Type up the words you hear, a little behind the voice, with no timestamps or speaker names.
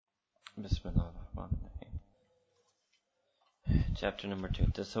बिस्मिल्लाहिर्रहमानिर्रहीम। Chapter number 2,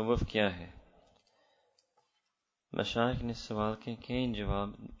 तसव्वुफ क्या है। मशाइख ने सवाल के कई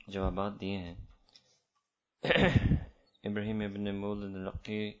जवाबात दिए हैं। इब्राहिम इब्न मौलद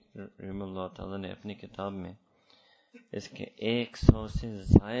रक़ी रहमतुल्लाह ताला ने अपनी किताब में इसके 100 से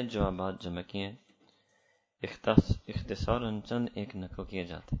ज़ायद जवाबात जमा किए हैं। इख्तिसारन चंद एक नकल किए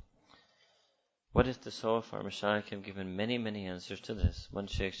जाते हैं। What is tasawwuf? Our Mashaykh have given many answers to this. One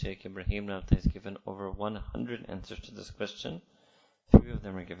Sheikh Ibrahim Rafta has given over 100 answers to this question. 3 of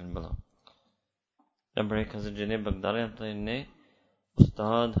them are given below. Number 1, Hazrat Junaid Baghdadi ने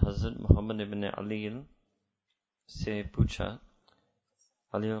उस्ताद हजरत मोहम्मद इब्न अली से पूछा,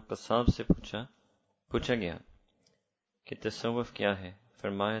 Ali al-Qassab से पूछा गया कि तसव्वुफ क्या है।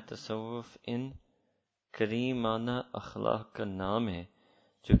 फरमाया, तसव्वुफ इन करीमाना अखलाक का नाम है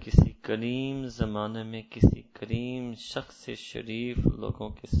जो किसी करीम ज़माने में किसी करीम शख्स से शरीफ लोगों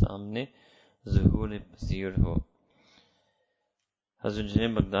के सामने ज़ुहूर पज़ीर हो। Hazrat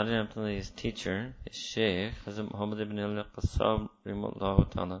Junaid Baghdadi, his teacher, his sheikh, Hazrat Muhammad ibn al-Qassab rahimahullah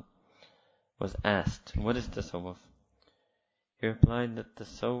ta'ala, was asked, what is tasawwuf? He replied that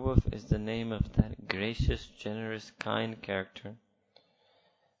tasawwuf is the name of that gracious, generous, kind character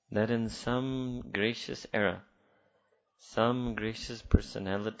that in some gracious era, some gracious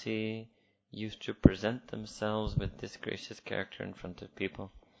personality used to present themselves with this gracious character in front of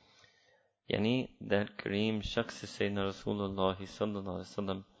people. Yani that Kareem Shakhs Sayyidina Rasulullah sallallahu alaihi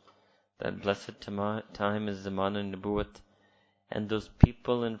wasallam, that blessed time is Zamana Nubuwwat, and those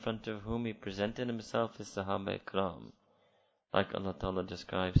people in front of whom he presented himself as Sahaba Ikram. Like Allah Ta'ala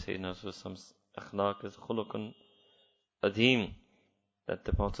describes Sayyidina Rasulullah akhlaq as khuluqun adhim, that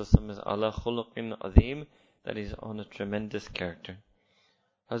the Prophet is ala khuluqin adhim, that is on a tremendous character.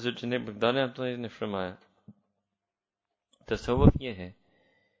 Hazrat Junaid Baghdadi ने फरमाया, तसव्वुफ ये है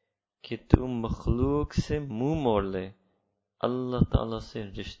कि तू मखलूक से मुंह मोड़ ले, अल्लाह ताला से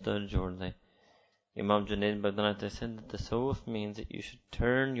रिश्ता जोड़ ले. Imam Junaid Baghdadi said that tasawwuf means that you should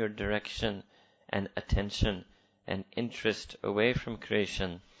turn your direction and attention and interest away from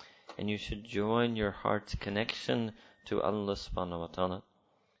creation, and you should join your heart's connection to Allah subhanahu wa ta'ala.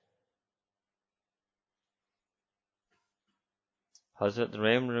 हज़रत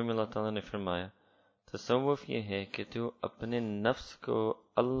रहीम रहमतुल्लाह ताला ने फरमाया, तसव्वुफ ये है कि तू अपने नफ्स को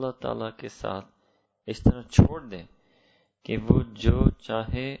अल्लाह ताला के साथ इस तरह छोड़ दे कि वो जो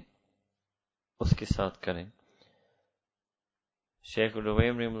चाहे उसके साथ करे. Shaykh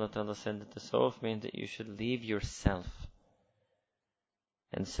Ruwaym rahimahullah ta'ala said that tasawwuf means that you should leave yourself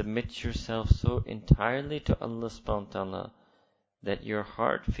and submit yourself so entirely to Allah subhanahu wa ta'ala that your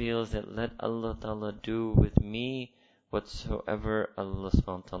heart feels that let Allah ta'ala do with me whatsoever Allah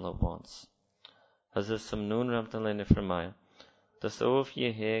subhanahu wa ta'ala wants. Hazrat Samnoon rahmatullah ने फरमाया, तसव्वुफ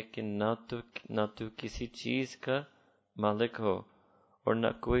ये है कि ना तो किसी चीज का मालिक हो और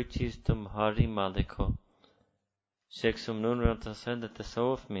ना कोई चीज तुम्हारी मालिक हो. Sheikh Samnoon rahmatullah said that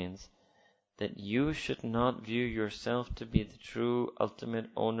tasawwuf means that you should not view yourself to be the true ultimate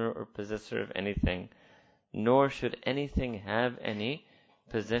owner or possessor of anything, nor should anything have any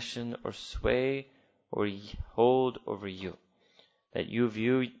possession or sway or hold over you. That you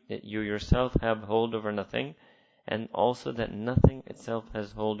view that you yourself have hold over nothing, and also that nothing itself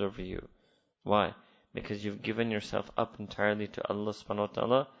has hold over you. Why? Because you've given yourself up entirely to Allah subhanahu wa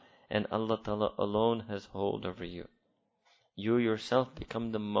ta'ala, and Allah ta'ala alone has hold over you. You yourself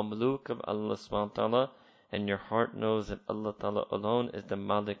become the mamluk of Allah subhanahu wa ta'ala, and your heart knows that Allah ta'ala alone is the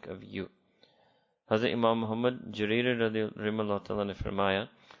malik of you. Hazrat Imam Muhammad Jarir rahimahullah ta'ala ने फरमाया,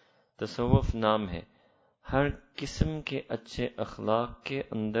 तसव्वुफ नाम है हर किस्म के अच्छे अखलाक के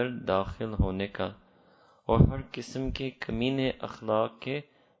अंदर दाखिल होने का और हर किस्म के कमीने अखलाक के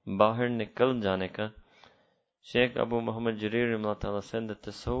बाहर निकल जाने का. Sheikh Abu Muhammad Jarir rahimahullah ta'ala said that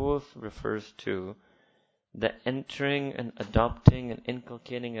tasawwuf refers to the entering and adopting and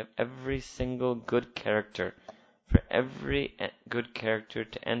inculcating of every single good character, for every good character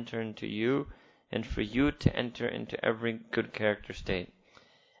to enter into you and for you to enter into every good character state,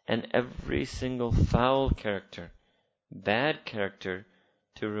 and every single foul character, bad character,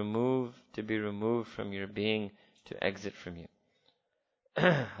 to be removed from your being, to exit from you.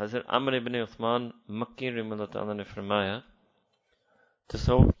 Hazrat Amr ibn Uthman Makki rahimahullah ta'ala ने फरमाया,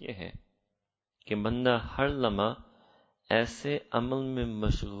 तसव्वुफ ये है कि बंदा हर लम्हा ऐसे अमल में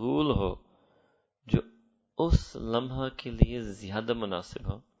मशगूल हो जो उस लम्हा के लिए ज्यादा मुनासिब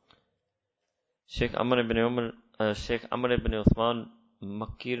हो. Sheikh Amr ibn Uthman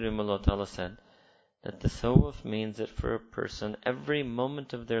Makki rahimahullah ta'ala said that tasawwuf means that for a person, every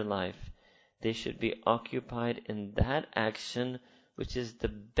moment of their life, they should be occupied in that action which is the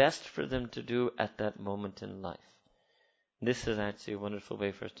best for them to do at that moment in life. This is actually a wonderful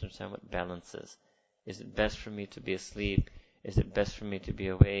way for us to understand what balance is. Is it best for me to be asleep? Is it best for me to be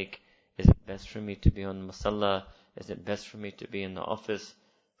awake? Is it best for me to be on masalla? Is it best for me to be in the office?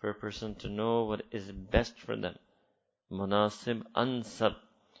 For a person to know what is best for them. Munasib ansab.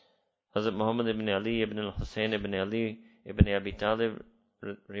 Hazrat Muhammad ibn Ali ibn al-Hussein ibn Ali ibn Abi Talib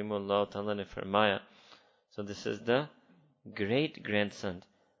Rimullah Ta'ala ne farmaya. So this is the great grandson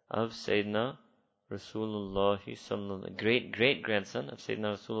of Sayyidina Rasulullah sallallahu, great grandson of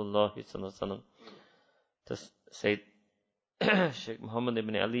Sayyidina Rasulullah sallallahu. Sayyid Sheikh Muhammad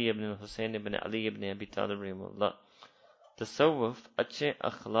ibn Ali ibn Hussein ibn Ali ibn Abi Talib Rimullah. तसव्वुफ अच्छे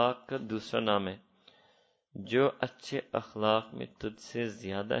अखलाक का दूसरा नाम है. जो अच्छे अखलाक में तुझसे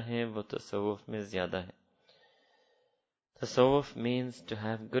ज्यादा हैं वो तसव्वुफ में ज्यादा है. Tasawwuf means to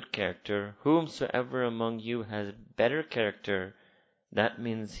have good character. Whomsoever among you has better character, that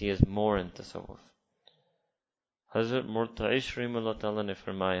means he is more in tasawwuf. Hazrat Murta'ish Rahimahullah Ta'ala ne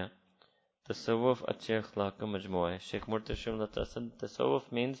farmaya, tasawwuf अच्छे अखलाक का मजमुआ है. Sheikh Murta'ish Rahimahullah Ta'ala said,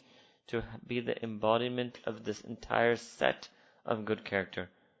 tasawwuf means to be the embodiment of this entire set of good character.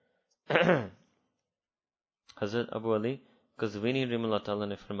 Hazrat Abu Ali Qazwini Rahimahullah Ta'ala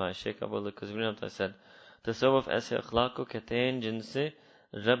ne farmaya, Sheikh Abu Ali Qazwini Rahimahullah Ta'ala said, Tasawwuf ऐसे अखलाक को कहते हैं जिनसे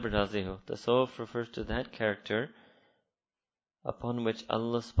रब राजी हो. Tasawwuf refers to that character upon which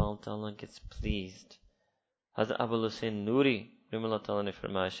Allah subhanahu wa ta'ala gets pleased. Hazrat Abul Hussein Nuri Rahimahullah Ta'ala ne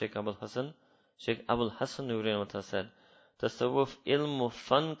farmaya, Sheikh Abul Hassan Nuri Rahimahullah Ta'ala said, Tasawwuf ilm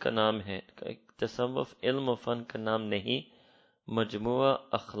fan का नाम है. Tasawwuf ilm fan का नाम नहीं, majmu'a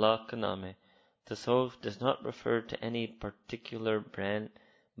akhlaq का नाम है. Tasawwuf does not refer to any particular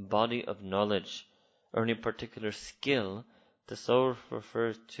body of knowledge or any particular skill. Tasawwuf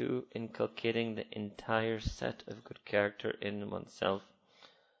refers to inculcating the entire set of good character in oneself.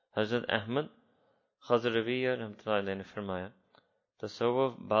 Hazrat Ahmad Khazraviya rahmatullahi alayhi ने फरमाया,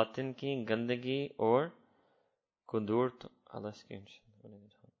 तसव्वुफ बातिन की गंदगी और कुदूर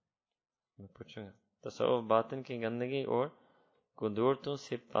मैं पूछूंगा. तसव्वुफ बातिन की गंदगी और कुदूरतों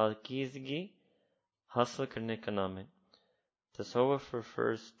से पाकीज़गी हासिल करने का नाम है. Tasawwuf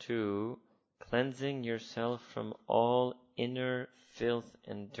refers to cleansing yourself from all inner filth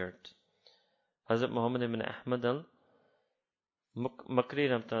and dirt. Hazrat Muhammad ibn Ahmad al-Makri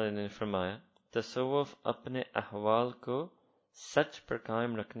rahmatullahi ने फरमाया, तसव्वुफ अपने अहवाल को सच पर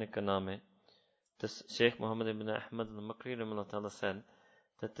कायम रखने का नाम है. Sheikh Muhammad ibn Ahmad al-Makri rahimahullah ta'ala said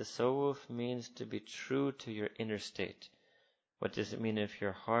that tasawwuf means to be true to your inner state. What does it mean? If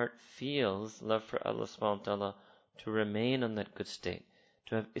your heart feels love for Allah subhanahu wa ta'ala, to remain on that good state,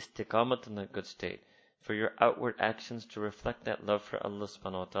 to have istiqamat in that good state, for your outward actions to reflect that love for Allah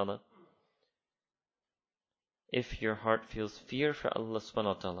subhanahu wa ta'ala. If your heart feels fear for Allah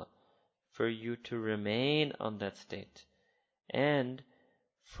subhanahu wa ta'ala, for you to remain on that state, and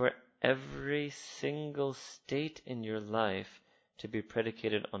for every single state in your life to be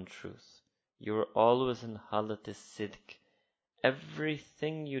predicated on truth. You are always in halat sidq.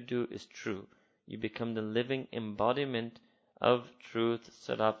 Everything you do is true. You become the living embodiment of truth,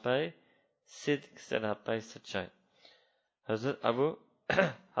 sarapai, sidq, sarapai, sachai. Hazrat Abu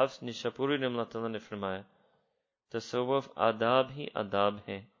Hafs Nishapuri ne फरमाया, तसव्वुफ आदाब ही आदाब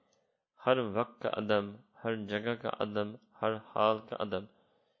हैं. हर वक्त का अदब, हर जगह का अदब, हर हाल का अदब.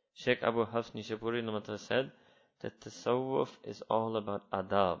 Sheikh Abu Hafs Nishapuri said that tasawwuf is all about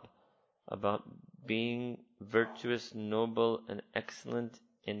adab, about being virtuous, noble, and excellent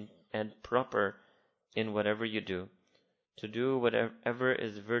and proper in whatever you do. To do whatever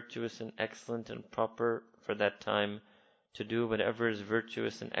is virtuous and excellent and proper for that time, to do whatever is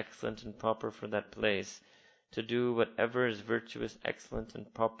virtuous and excellent and proper for that place, to do whatever is virtuous, excellent,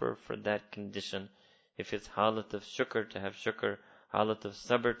 and proper for that condition. If it's halat of shukr, to have shukr, halat of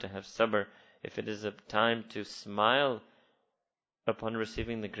sabr, to have sabr. If it is a time to smile upon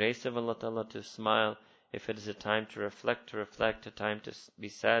receiving the grace of Allah Ta'ala, to smile. If it is a time to reflect, a time to be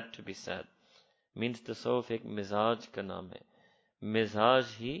sad. Means tasawwuf ek mizaj ka naam hai. Mizaj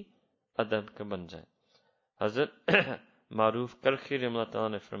hi adab ka ban jaye. Hazrat Maruf Karki Rahimahullah Ta'ala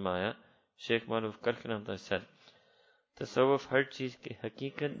ne फरमाया, Sheikh Maruf Karki Rahimahullah said, tasawwuf हर चीज की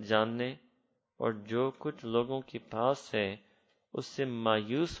हकीकत जानने और जो कुछ लोगों के पास है उससे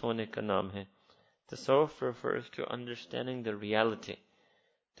मायूस होने का नाम है. Tasawwuf refers to understanding the reality,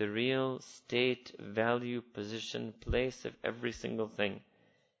 the real state, value, position, place of every single thing,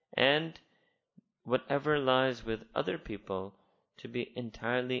 and whatever lies with other people, to be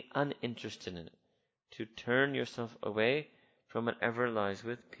entirely uninterested in it, to turn yourself away from whatever lies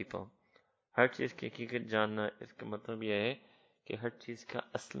with people. हर चीज की हकीकत जानना, इसका मतलब यह है कि हर चीज का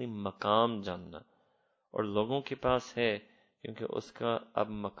असली मकाम जानना, और लोगों के पास है क्योंकि उसका अब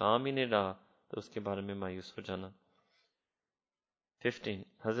मकाम ही नहीं रहा तो उसके बारे में मायूस हो जाना। 15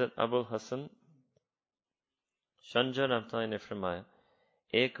 हजरत अबुल हसन शंजर रहमतुल्लाह ने फरमाया,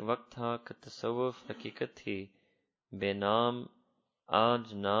 एक वक्त था कि तसव्वुफ हकीकत थी, बेनाम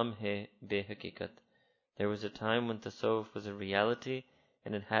आज नाम है बेहकीकत. There was a time when tasawwuf was a reality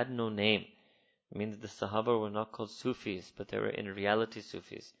and it had no name. It means the Sahaba were not called Sufis, but they were in reality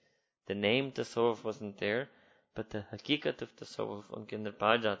Sufis. The name tasawwuf wasn't there, but the hakikat of tasawwuf उनके अंदर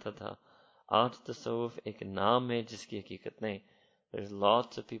पाया जाता था. आज tasawwuf एक नाम है जिसकी हकीकत नहीं. There's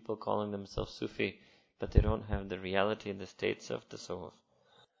lots of people calling themselves Sufi, but they don't have the reality and the states of tasawwuf.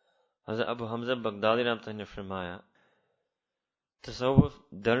 Hazrat Abu Hamza Baghdadi रहमतुल्लाह ने फरमाया, तसव्वुफ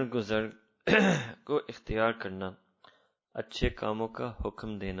दरगुजर को इख्तियार करना, अच्छे कामों का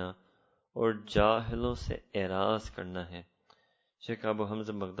हुक्म देना और जाहिलों से एराज करना है. Sheikh Abu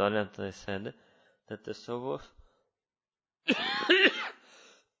Hamza Baghdadi said that tasawwuf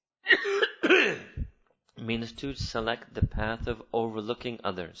means to select the path of overlooking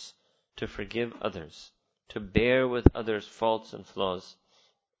others, to forgive others, to bear with others' faults and flaws,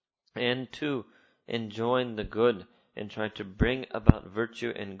 and to enjoin the good and try to bring about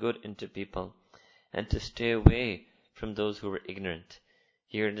virtue and good into people, and to stay away from those who were ignorant.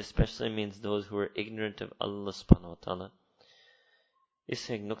 Here it especially means those who were ignorant of Allah subhanahu wa ta'ala.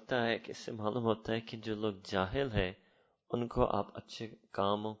 इससे एक नुक्ता है कि इससे मालूम होता है कि जो लोग जाहिल है उनको आप अच्छे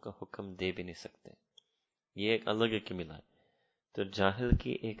कामों का हुक्म दे भी नहीं सकते. ये एक अलग एक मिला है. तो जाहिल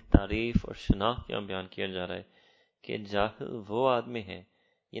की एक तारीफ और शनाख्त यहाँ बयान किया जा रहा है कि जाहिल वो आदमी है,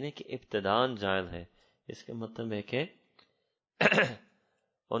 यानी कि इब्तदान जाहिल है. इसका मतलब है कि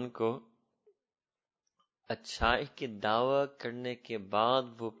उनको अच्छाई की दावा करने के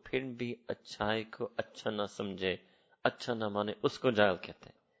बाद वो फिर भी अच्छाई को अच्छा ना समझे, अच्छा ना माने, उसको जाहिल कहते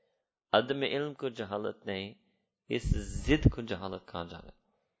हैं. अदम इल्म को जहालत नहीं, इस जिद को जहालत कहा जा रहा है.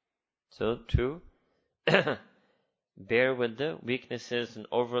 So to bear with the weaknesses and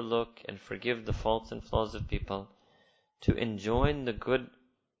overlook and forgive the faults and flaws of people, to enjoin the good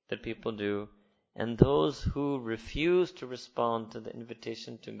that people do, and those who refuse to respond to the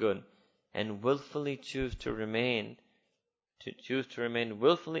invitation to good and willfully choose to remain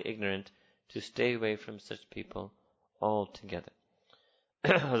willfully ignorant, to stay away from such people altogether.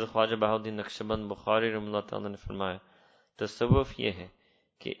 हज़रत ख्वाजा बहाउद्दीन नक्शबंद बुखारी रहमतुल्लाह तआला ने फरमाया, तसव्वुफ ये है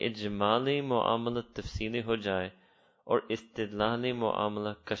कि इजमाली मुआमला तफसीली हो जाए और इस्तिदलाली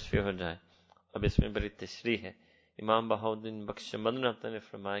मुआमला कश्फी हो जाए. अब इसमें बड़ी तशरीह है. इमाम बहाउद्दीन बख्शबंद रहमतुल्लाह ने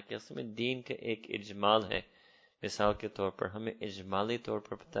फरमाया कि इसमें दीन का एक इजमाल है. मिसाल के तौर पर हमें इजमाली तौर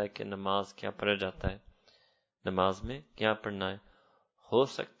पर पता है कि नमाज क्या पढ़ा जाता है, नमाज में क्या पढ़ना है. हो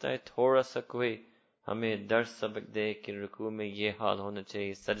सकता है थोड़ा सा कोई हमें दर्स सबक दे कि रुकू में ये हाल होना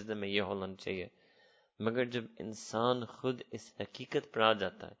चाहिए, सजदे में ये होना चाहिए, मगर जब इंसान खुद इस हकीकत पर आ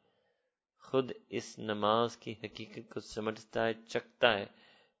जाता है, खुद इस नमाज की हकीकत को समझता है, चखता है,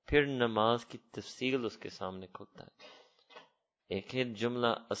 फिर नमाज की तफसील उसके सामने खुलता है. एक है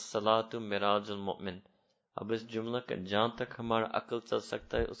जुमला अस्सलातु मिराजुल मोमिन. अब इस जुमला का जहां तक हमारा अक्ल चल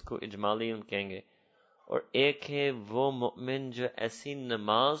सकता है उसको इजमाली हम कहेंगे. और एक है वो मोमिन जो ऐसी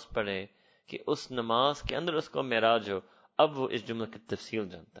नमाज पढ़े कि उस नमाज के अंदर उसको मेराज हो. अब वो इस जुमला की तफसील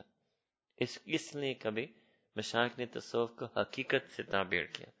जानता है. इसलिए कभी मशाइख ने तसव्वुफ को हकीकत से ताबीर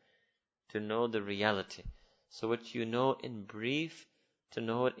किया, to know the reality. So what you know in brief, to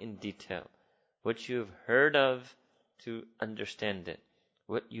know it in detail. What you've heard of, to understand it.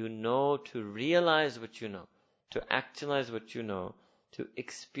 What you know, to realize what you know. To actualize what you know. To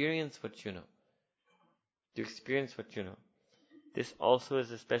experience what you know. To experience what you know. This also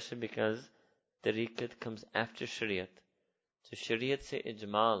is especially because tariqat comes after shariat. So shariat se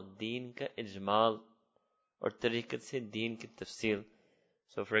ijmal, deen ka ijmal, or tariqat se deen ki tafsil.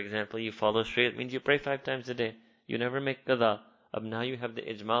 So for example, you follow shariat means you pray 5 times a day. You never make qada. Ab now you have the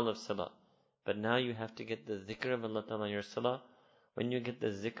ijmal of salah. But now you have to get the zikr of Allah Ta'ala in your salah. When you get the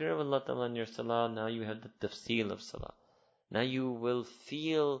zikr of Allah Ta'ala in your salah, now you have the tafsil of salah. Now you will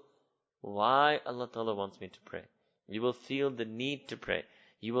feel why Allah Ta'ala wants me to pray. You will feel the need to pray.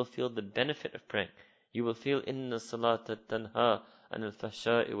 You will feel the benefit of praying. You will feel inna salata tanha anil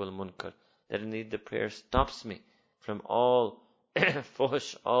fahsha'i wal munkar. That indeed the prayer stops me from all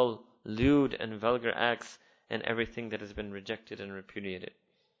fuhsh, all lewd and vulgar acts and everything that has been rejected and repudiated.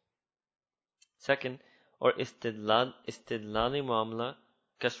 Second, or istidlali muamla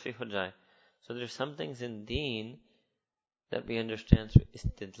kashfi ho jaye. So there's some things in deen that we understand through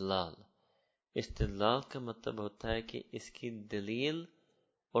istidlal. इस्तिदलाल का मतलब होता है कि इसकी दलील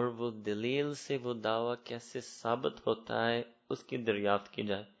और वो दलील से वो दावा कैसे साबित होता है उसकी दरियाफ्त की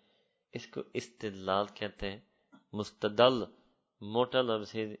जाए, इसको इस्तिदलाल कहते हैं। मुस्तदल मोटा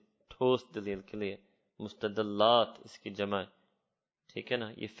लफ्ज है ठोस दलील के लिए, मुस्तदल्लात इसकी जमा है, ठीक है ना।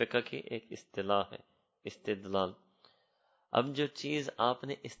 ये फिक़ह की एक इस्तिलाह है, इस्तिदलाल। अब जो चीज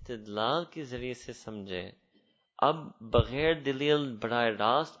आपने इस्तिदलाल के जरिए से समझे, अब बगैर दलील बराह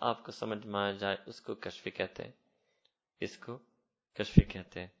रास्त आपको समझ में आ जाए, उसको कश्फी कहते हैं, इसको कश्फी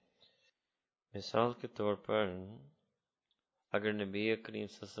कहते हैं। मिसाल के तौर पर अगर नबी करीम सल्लल्लाहु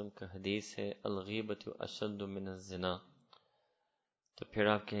अलैहि वसल्लम का हदीस है अल-गीबतु अशद्दु मिनज़ ज़िना, तो फिर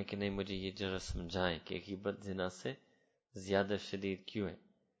आप कहें कि नहीं मुझे ये जरा समझाएं कि गीबत ज़िना से ज्यादा शदीद क्यों है,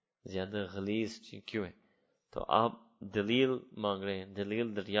 ज्यादा गलीज क्यों है। तो आप दलील मांग रहे हैं,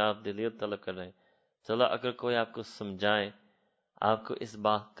 दलील दरियाफ्त, दलील तलब कर रहे हैं। चलो अगर कोई आपको समझाए, आपको इस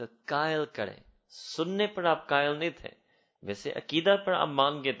बात का कायल करे, सुनने पर आप कायल नहीं थे, वैसे अकीदा पर आप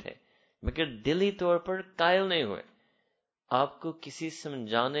मान गए थे, मगर दिली तौर पर कायल नहीं हुए, आपको किसी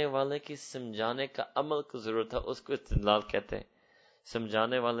समझाने वाले की समझाने का अमल की जरूरत है, उसको इस्तिदलाल कहते हैं।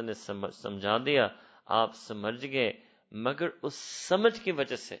 समझाने वाले ने समझा दिया, आप समझ गए, मगर उस समझ की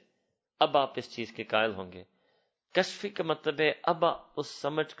वजह से अब आप इस चीज के कायल होंगे। कश्फी का मतलब है अब आप उस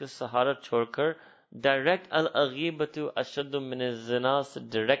समझ का सहारा छोड़कर डायरेक्ट अल-गीबतु अशद्दु मिन ज़िना से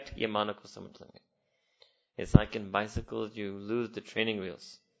डायरेक्ट ये माना को समझ लेंगे। It's like in bicycles you lose the training wheels.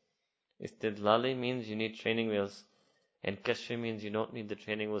 Istidlali means you need training wheels, and kashfi means you don't need the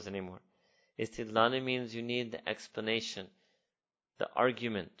training wheels anymore. Istidlali means you need the explanation, the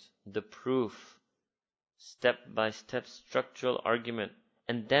argument, the proof, step-by-step structural argument,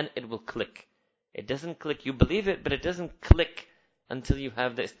 and then it will click. It doesn't click. You believe it, but it doesn't click until you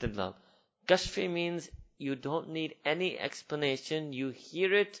have the istidlal. Kashfi means you don't need any explanation. You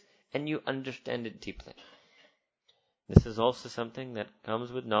hear it and you understand it deeply. This is also something that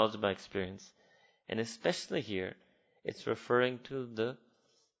comes with knowledge by experience. And especially here, it's referring to the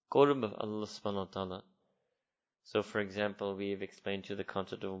qurb of Allah subhanahu wa ta'ala. So for example, we've explained to you the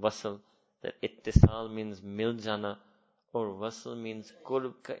concept of wasl, that ittisal means mil jana, और वसल means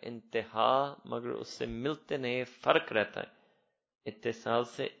कुर्ब का इंतहा, मगर उससे मिलते नहीं, फर्क रहता है। इत्तिसाल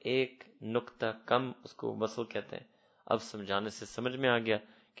से एक नुक्ता कम, उसको वसल कहते हैं। अब समझाने से समझ में आ गया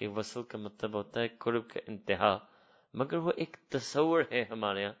कि वसल का मतलब होता है कुर्ब का इंतहा, मगर वो एक तस्वर है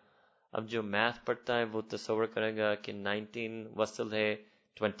हमारे यहाँ। अब जो मैथ पढ़ता है वो तस्वर करेगा कि 19 वसल है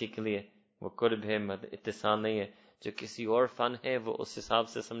 20 के लिए, वो कुर्ब है, मतलब इत्तिसाल नहीं है। जो किसी और फन है वो उस हिसाब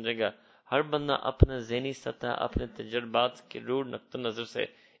से समझेगा। हर बंदा अपना ज़हनी सतह, अपने तजुर्बात के रूढ़ नक्तो नजर से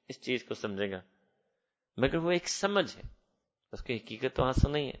इस चीज को समझेगा, मगर वो एक समझ है, उसकी हकीकत तो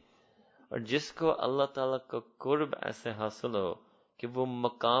हासिल नहीं है। और जिसको अल्लाह ताला को कुर्ब ऐसे हासिल हो कि वो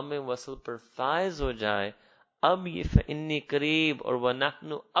मकाम वसल पर फायज हो जाए, अब ये फ़इन्नी करीब और वह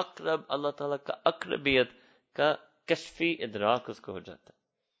नहनु अक़रब, अल्लाह ताला का अक़रबियत का कश्फी इदराक उसको हो जाता है।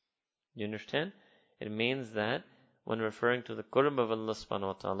 You understand? It means that when referring to the qurb of Allah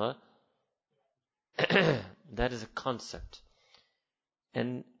subhanahu wa ta'ala, that is a concept.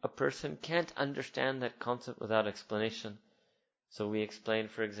 And a person can't understand that concept without explanation. So we explained,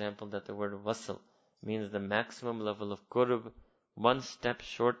 for example, that the word wasl means the maximum level of qurb, one step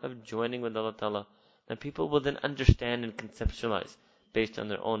short of joining with Allah Ta'ala. Now people will then understand and conceptualize based on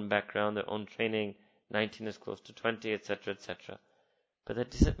their own background, their own training. 19 is close to 20, etc., etc. But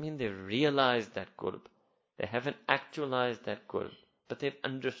that doesn't mean they realize that qurb. They haven't actualized that qurb, but they've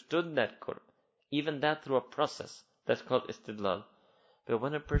understood that qurb. Even that through a process. That's called istidlal. But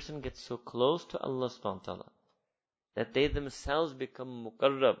when a person gets so close to Allah subhanahu wa ta'ala that they themselves become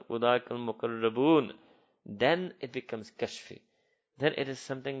muqarrab, udaikal muqarraboon, then it becomes kashfi. Then it is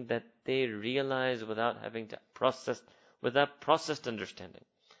something that they realize without having to process, without processed understanding.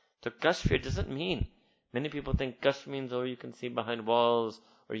 So kashfi doesn't mean, many people think kashf means, oh, you can see behind walls,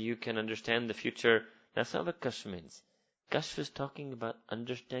 or you can understand the future. That's not what kashf means. Kashf is talking about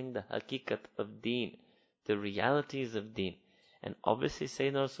understanding the hakikat of deen, the realities of deen. And obviously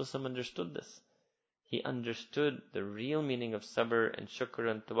Sayyidina Rasulullah understood this. He understood the real meaning of sabr and shukr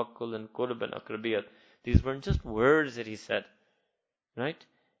and tawakkul and qurb and aqrabiyat. These weren't just words that he said, right?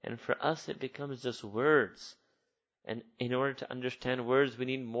 And for us it becomes just words. And in order to understand words, we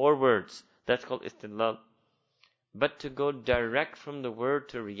need more words. That's called istidlal. But to go direct from the word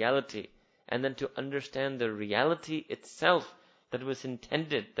to reality, and then to understand the reality itself that was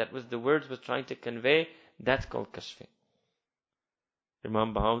intended, that was the words was trying to convey, that's called kashfi.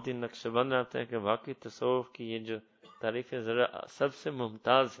 इमाम बहाउद्दीन नक्शबंद आते हैं कि वाकई तसव्वुफ की ये जो तारीफ है जरा सबसे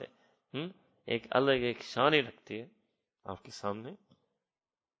मुमताज है, एक अलग एक शान ही रखती है आपके सामने।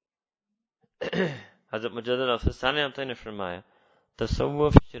 हज़रत मुजद्दिद अफ़सानी आते ने फरमाया,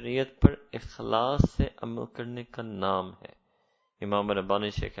 तसव्वुफ शरीयत पर इखलास से अमल करने का नाम है। Imam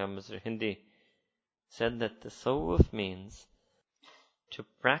Rabbani Sheikh Ahmad Hindi said that tasawwuf means to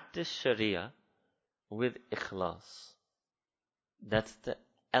practice Sharia with ikhlas. That's the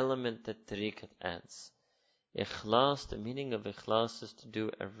element that tariqat adds. Ikhlas, the meaning of ikhlas is to do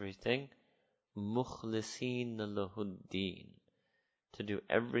everything mukhliseen lahuddin, to do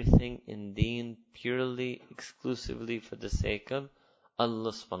everything in deen purely, exclusively for the sake of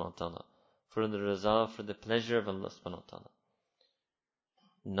Allah subhanahu wa ta'ala, for the raza, for the pleasure of Allah subhanahu wa ta'ala.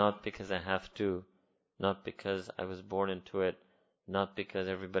 Not because I have to, not because I was born into it, not because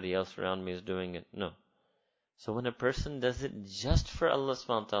everybody else around me is doing it. No. So when a person does it just for Allah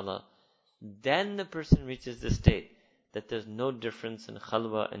subhanahu wa ta'ala, then the person reaches the state that there's no difference in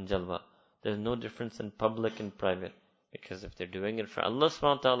khalwa and jalwa. There's no difference in public and private. Because if they're doing it for Allah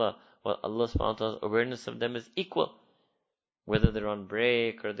subhanahu wa ta'ala, well, Allah subhanahu wa ta'ala's awareness of them is equal. Whether they're on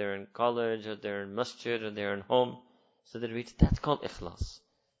break, or they're in college, or they're in masjid, or they're in home. So they reach, that's called ikhlas.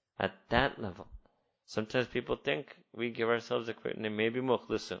 At that level. Sometimes people think we give ourselves a quick name, maybe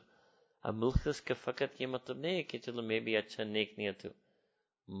mukhlisu. अब मुखलिस का फकत ये मतलब नहीं है कि चलो मैं भी अच्छा नेक नियत हूँ.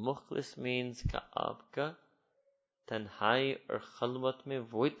 मुखलिस means का आपका तन्हाई और खलवत में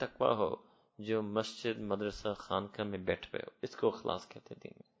वही तकवा हो जो मस्जिद मदरसा खानका में बैठे हुए हो. इसको इखलास कहते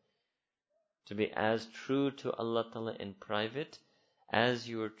हैं. To be as true to Allah Ta'ala in private as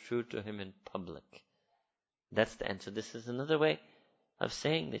you are true to Him in public. That's the answer. This is another way of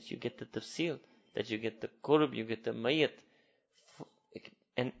saying that you get the tafsil, that you get the qurb, you get the mayyat.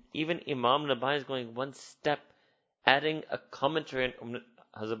 And even Imam Rabbani is going one step, adding a commentary on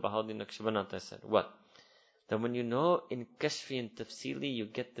Hazrat Bahauddin Naqshbandi said. What? That when you know in Kashfi and Tafsili, you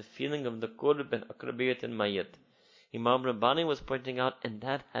get the feeling of the qurb and akrabiyat and mayyat. Imam Rabbani was pointing out, and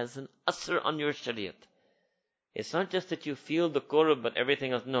that has an asr on your shariat. It's not just that you feel the qurb but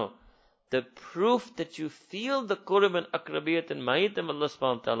everything else. No. The proof that you feel the qurb and akrabiyat and mayyat of Allah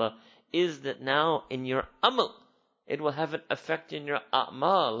subhanahu wa ta'ala is that now in your amal, it will have an effect in your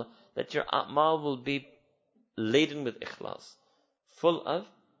a'mal, that your a'mal will be laden with ikhlas, full of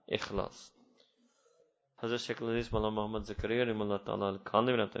ikhlas. Hazrat Shaykh al-Hadith Mawlana Muhammad Zakaria rahimahullah ta'ala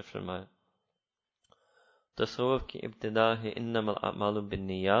al-Khandhi ने फरमाया, तसव्वुफ की इब्तिदा है इन्नमल अमालु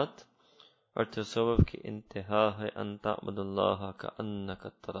बिन्नियात, और तसव्वुफ की इंतहा है अन तअबुदुल्लाह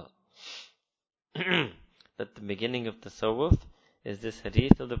कअन्नका तरा. That the beginning of tasawwuf is this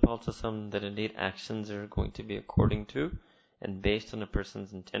hadith of the Prophet ﷺ, that indeed actions are going to be according to and based on a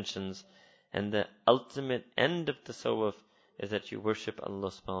person's intentions, and the ultimate end of tasawwuf is that you worship Allah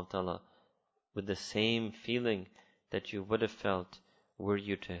subhanahu wa ta'ala with the same feeling that you would have felt were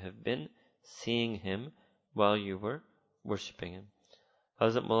you to have been seeing Him while you were worshipping Him.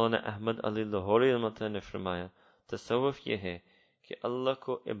 Hazrat Maulana Ahmad Ali Lahori ने फरमाया, tasawwuf ये है कि अल्लाह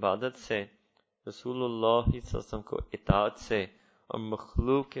को इबादत से, रसूलुल्लाह सल्लल्लाहु को इताअत से, और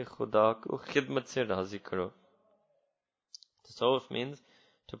मखलूक के खुदा को खिदमत से राजी करो. Tasawwuf means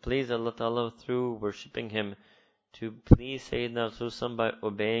to please Allah Ta'ala through worshipping Him, to please Sayyidina Rasul by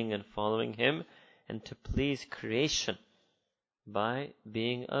obeying and following Him, and to please creation by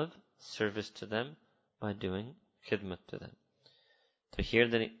being of service to them, by doing khidmat to them. So here,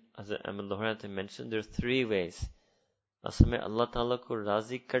 as Ahmad Lahori mentioned, there are three ways. असल में अल्लाह ताला को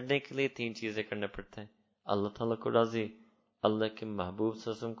राजी करने के लिए तीन चीजें करना पड़ता है. अल्लाह ताला को राजी, अल्लाह के महबूब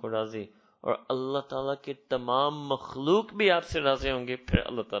सल्लल्लाहु को राजी, और अल्लाह ताला के तमाम मखलूक भी आपसे राजी होंगे, फिर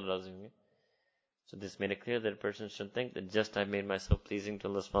अल्लाह ताला राजी होंगे. So this made it clear that a person shouldn't think that just I made myself pleasing to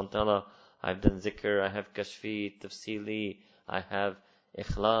Allah subhanahu wa ta'ala, I've done zikr, I have kashfi, tafsili, I have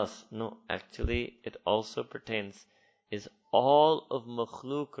ikhlas. No, actually it also pertains, is all of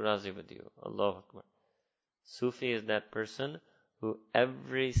makhluk razi with you. Allahu Akbar. Sufi is that person who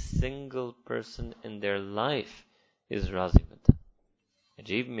every single person in their life is razi with them.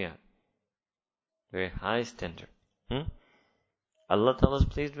 Ajeeb miyar. Very high standard. Allah Ta'ala is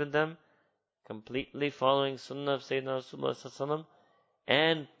pleased with them, completely following sunnah of Sayyidina Rasulullah sallallahu alaihi wasallam,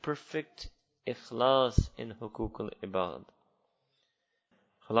 and perfect ikhlas in hukuk al-ibad.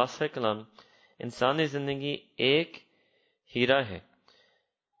 Khalasa kalam, insani zindagi ek हीरा है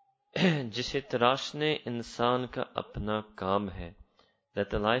जिसे तराशने इंसान का अपना काम है. That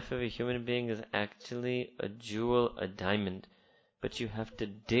the life of a human being is actually a jewel, a diamond, but you have to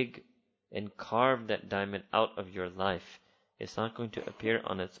dig and carve that diamond out of your life. It's not going to appear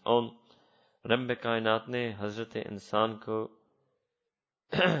on its own. रब कायनात ने हजरत इंसान को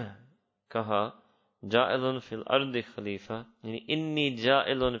कहा, जाइलुन fill अर्द खलीफा, यानी इन्नी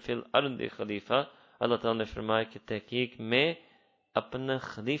जाइलुन fill अर्द खलीफा. अल्लाह ताला ने फरमाया कि तहकीक में अपना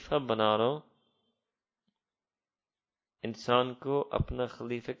खलीफा बना रहा हूं, इंसान को अपना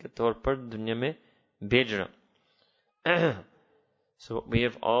खलीफे के तौर पर दुनिया में भेज रहा हूं. So we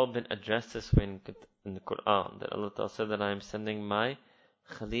have all been addressed this way in the Quran, that Allah Ta'ala said that I am sending my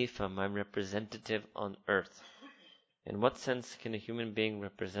Khalifa, my representative on earth. In what sense can a human being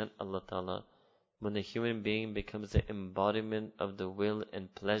represent Allah Ta'ala? When the human being becomes the embodiment of the will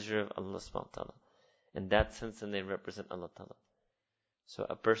and pleasure of Allah subhanahu wa ta'ala. In that sense, then they represent Allah Ta'ala. So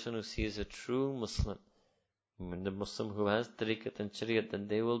a person who sees a true Muslim, when the Muslim who has tariqat and shariat, then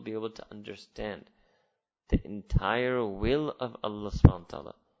they will be able to understand the entire will of Allah subhanahu wa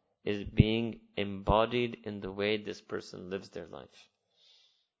ta'ala is being embodied in the way this person lives their life.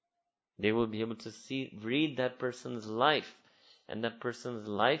 They will be able to read that person's life, and that person's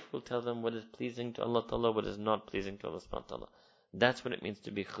life will tell them what is pleasing to Allah Ta'ala, what is not pleasing to Allah subhanahu wa ta'ala. That's what it means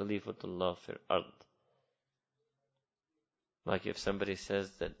to be Khalifatullah fil ard. Like if somebody says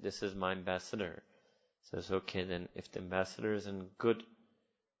that this is my ambassador, says okay, then if the ambassador is in good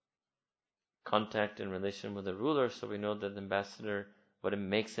contact and relation with the ruler, so we know that the ambassador, what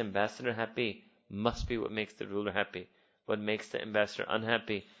makes the ambassador happy must be what makes the ruler happy. What makes the ambassador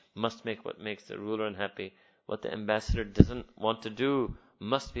unhappy must make what makes the ruler unhappy. What the ambassador doesn't want to do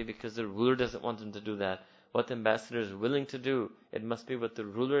must be because the ruler doesn't want him to do that. What the ambassador is willing to do, it must be what the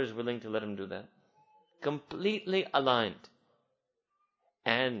ruler is willing to let him do that. Completely aligned.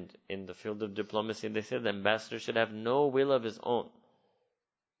 And in the field of diplomacy, they say the ambassador should have no will of his own.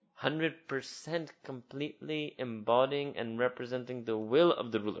 100% completely embodying and representing the will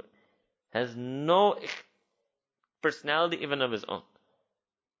of the ruler. Has no personality even of his own.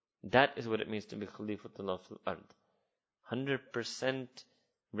 That is what it means to be Khalifatullah fil ard. 100%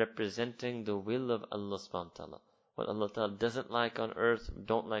 representing the will of Allah subhanahu wa ta'ala. What Allah ta'ala doesn't like on earth,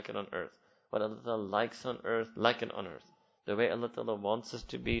 don't like it on earth. What Allah ta'ala likes on earth, like it on earth. The way Allah ta'ala wants us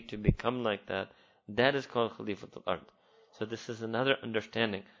to become like that, that is called Khalifatul ard. So this is another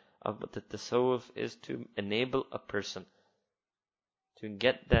understanding of what the tasawwuf is, to enable a person to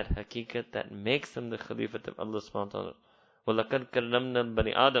get that haqiqat that makes them the Khalifat of Allah subhanahu wa ta'ala. وَلَقَدْ كَرَّمْنَا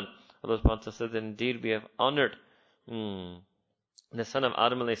بَنِي آدَمَ. Allah subhanahu wa ta'ala said, indeed we have honored the son of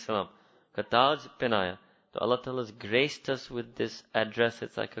Adam alayhi salam. Kataj penaya. So Allah ta'ala has graced us with this address.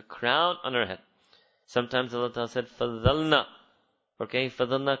 It's like a crown on our head. Sometimes Allah ta'ala said, فَضَلْنَا. Okay,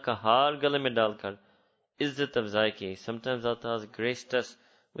 فَضَلْنَا kahar gale mein dalkar. Izzat afzai ki. Sometimes Allah ta'ala has graced us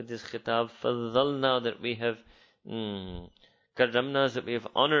with this khitab, فَضَلْنَا, that we have karramna, that we have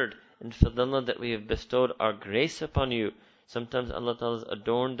honored, and fadalna, that we have bestowed our grace upon you. Sometimes Allah Ta'ala has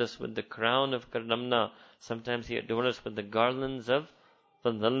adorned us with the crown of karramna. Sometimes He adorned us with the garlands of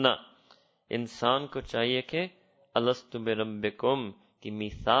fadalna. Insan ko chahiye ke alastu bi rabbikum ki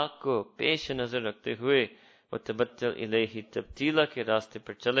mithaq ko pesh nazar rakhte hue wa tabattal ilayhi tabtila ke raaste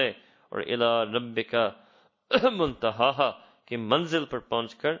par chale aur ila rabbika muntahaha ki manzil par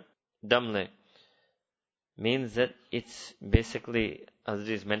pahunch kar dam le. Means that it's basically, as it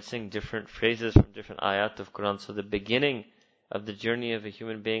is mentioning different phrases from different ayat of Quran. So the beginning of the journey of a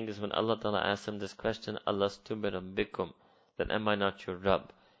human being is when Allah Ta'ala asks him this question, Alastu bi rabbikum, that am I not your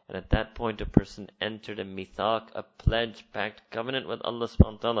Rabb? And at that point a person entered a mithaq, a pledge, pact, covenant with Allah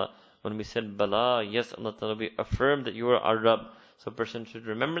subhanahu wa ta'ala. When we said Bala, yes, Allah Ta'ala, we affirm that you are our Rabb. So a person should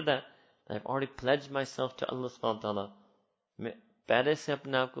remember that. I've already pledged myself to Allah subhanahu wa ta'ala. मैं पहले से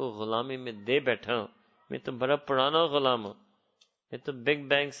अपने आप को गुलामी में दे बैठा हूँ. मैं तो बड़ा पुराना गुलाम हूँ. मैं तो बिग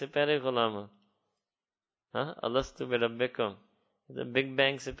बैंग से पहले गुलाम हूँ. हाँ, अलस्तु बिरब्बिकुम. तो बिग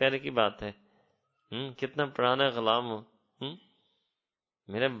बैंग से पहले की बात है. कितना पुराना गुलाम हूँ.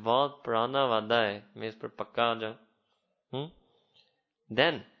 मेरा बहुत पुराना वादा है. मैं इस पर पक्का आ जाऊँ.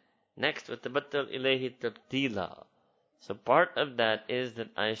 Then, next, وَتَبَتَّلْ إِلَيْهِ تَبْتِيلًا. So part of that is that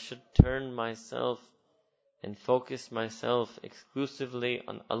I should turn myself and focus myself exclusively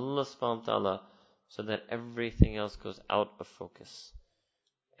on Allah subhanahu wa ta'ala, so that everything else goes out of focus,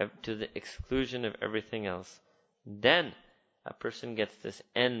 to the exclusion of everything else. Then a person gets this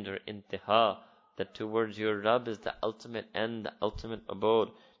end or intiha, that towards your Rabb is the ultimate end, the ultimate abode,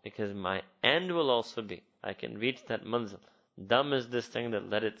 because my end will also be, I can reach that manzil. Dam is this thing that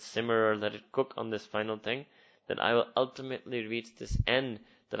let it simmer or let it cook on this final thing, that I will ultimately reach this end,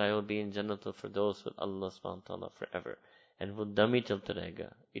 that I will be in Jannatul Firdaus with Allah subhanahu wa ta'ala forever. And wo dam hi chalta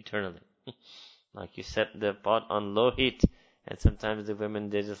rahega, eternally. Like you set the pot on low heat, and sometimes the women,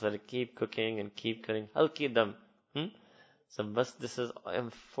 they just let it keep cooking and keep cutting. Halki dam. So bas, this is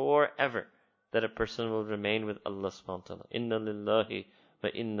forever that a person will remain with Allah subhanahu wa ta'ala. Inna lillahi wa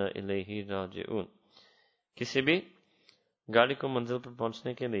inna ilayhi raji'un. किसी भी गाड़ी को मंजिल पर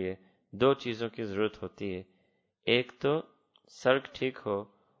पहुंचने के लिए दो चीजों की जरूरत होती है. एक तो सड़क ठीक हो,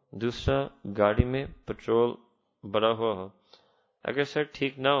 दूसरा गाड़ी में पेट्रोल भरा हुआ हो. अगर सड़क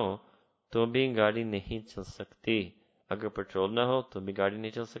ठीक ना हो तो भी गाड़ी नहीं चल सकती. अगर पेट्रोल ना हो तो भी गाड़ी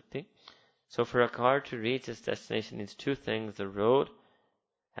नहीं चल सकती. So for a car to reach its destination needs two things. The road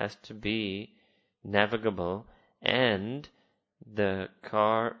has to be navigable and the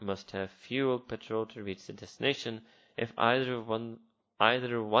car must have fuel, petrol to reach the destination. If either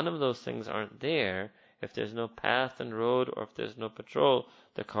one of those things aren't there, if there's no path and road or if there's no petrol,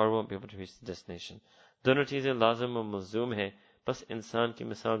 the car won't be able to reach the destination. दोनों चीजें लाजिम और मलजूम है. बस इंसान की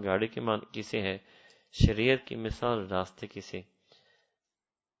मिसाल गाड़ी की से है, शरीयत की मिसाल रास्ते की से.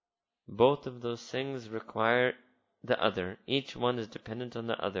 Both of those things require the other. Each one is dependent on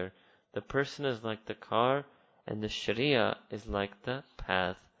the other. The person is like the car, and the Sharia is like the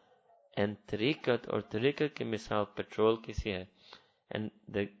path. And tariqat or tariqat ki misal petrol kisi hai. And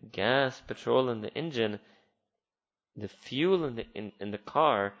the gas, petrol in the engine, the fuel in the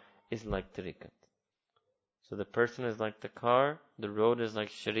car is like tariqat. So the person is like the car, the road is like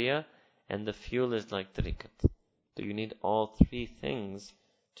Sharia, and the fuel is like tariqat. So you need all three things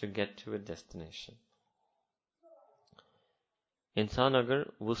to get to a destination. Insan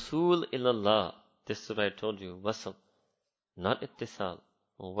agar wusul ilallah, this is what I told you, wasl, not ittisal,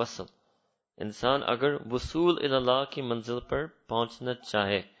 wasl. इंसान अगर वसूल इल्लाह की मंजिल पर पहुंचना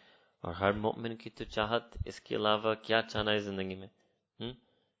चाहे, और हर मोमिन की तो चाहत इसके अलावा क्या चाहना है जिंदगी में,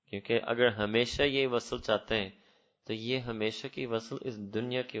 क्योंकि अगर हमेशा ये वसल चाहते हैं तो ये हमेशा की वसल इस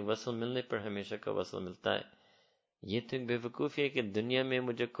दुनिया की वसल मिलने पर हमेशा का वसल मिलता है. ये तो एक बेवकूफ़ी है कि दुनिया में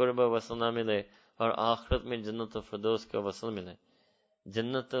मुझे कुर्बा वसल ना मिले और आखिरत में जन्नत और फिरदौस का वसल मिले.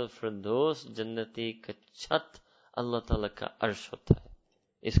 जन्नत और फिरदौस, जन्नती का छत अल्लाह ताला का अर्श होता है.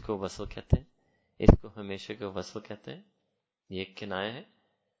 इसको वसल कहते हैं, इसको हमेशा का वसल कहते हैं. ये एक किनाया है.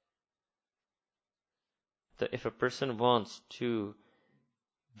 So if a person wants to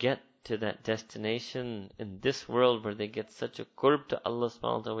get to that destination in this world where they get such a qurb to Allah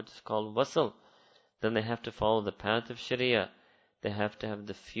subhanahu wa ta'ala, which is called wasl, then they have to follow the path of Sharia. They have to have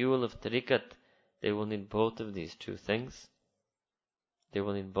the fuel of tariqat. They will need both of these two things. They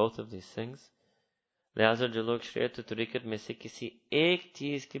will need both of these things. लिहाजा जो लोग शरीयत और तरीक़त में से किसी एक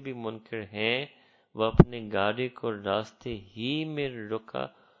चीज के भी मुनकर हैं, वह अपनी गाड़ी को रास्ते ही में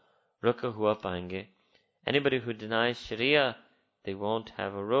रुका हुआ पाएंगे. Anybody who denies Sharia, they won't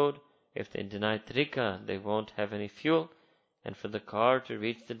have a road. If they deny tariqah, they won't have any fuel. And for the car to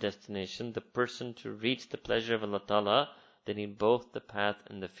reach the destination, the person to reach the pleasure of Allah Ta'ala, they need both the path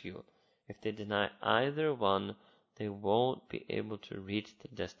and the fuel. If they deny either one, they won't be able to reach the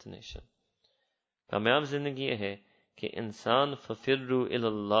destination. कामयाब जिंदगी ये है कि इंसान फफिर्रू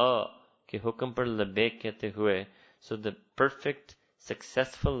इल्लल्लाह के हुक्म पर लबैक कहते हुए. So the perfect,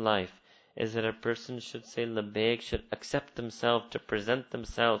 successful life is that a person should say labbaik, should accept themselves, to present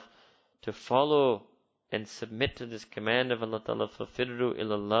themselves, to follow and submit to this command of Allah Ta'ala, fafirru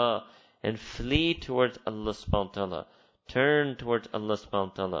ilallah, and flee towards Allah subhanahu wa ta'ala. Turn towards Allah subhanahu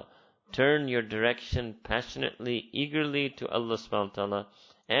wa ta'ala. Turn your direction passionately, eagerly to Allah subhanahu wa ta'ala.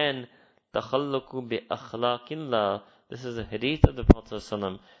 And takhalluku bi akhlaqillah. This is a hadith of the Prophet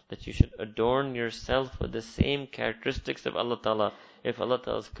ﷺ, that you should adorn yourself with the same characteristics of Allah Ta'ala. If Allah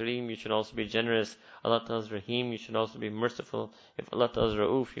Ta'ala is Kareem, you should also be generous. Allah Ta'ala is Rahim, you should also be merciful. If Allah Ta'ala is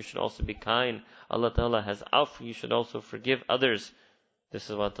Ra'uf, you should also be kind. Allah Ta'ala has Af, you should also forgive others. This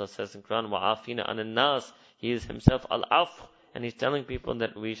is what Allah says in Quran, Wa'afina anan nas. He is himself Al-Af, and he's telling people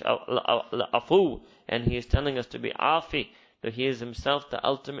that we Al-Afu, and he is telling us to be Afi. That he is himself the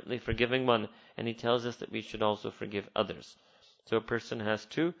ultimately forgiving one, and he tells us that we should also forgive others. So a person has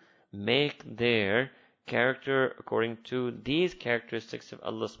to make their character according to these characteristics of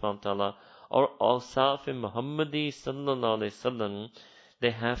Allah subhanahu wa ta'ala, or awsaf Muhammadi sallallahu alayhi wasallam. They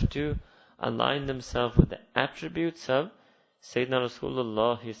have to align themselves with the attributes of Sayyidina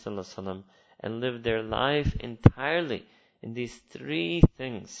Rasulullah sallallahu alayhi wasallam, and live their life entirely in these three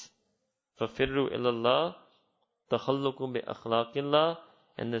things. Fafirru ilallah, takhalluqu bi akhlaqillah,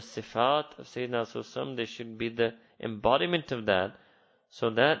 and the sifat of Sayyidina Rasulullah, they should be the embodiment of that, so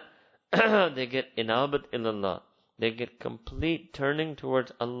that they get inabat ilallah, they get complete turning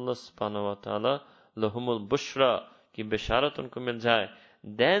towards Allah subhanahu wa ta'ala. Lahumul bushra, ki bisharat unko mil jaye.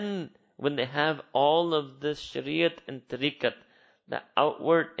 Then when they have all of this shariat and tariqat, the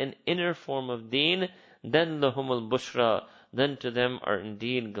outward and inner form of deen, then lahumul bushra, then to them are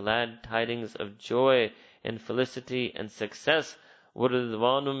indeed glad tidings of joy and felicity and success.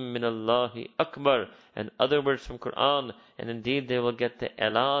 وَرِضْوَانٌ مِّنَ اللَّهِ أَكْبَرُ, and other words from Quran, and indeed they will get the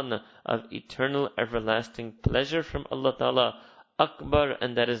elan of eternal everlasting pleasure from Allah Ta'ala. Akbar,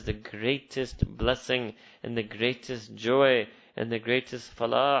 and that is the greatest blessing and the greatest joy and the greatest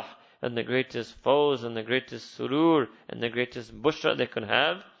falah and the greatest fawz and the greatest surur and the greatest bushra they could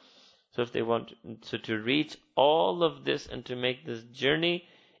have. So if they want to reach all of this and to make this journey,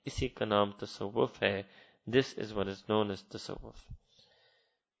 इसी का नाम tasawwuf है. This is what is known as tasawwuf.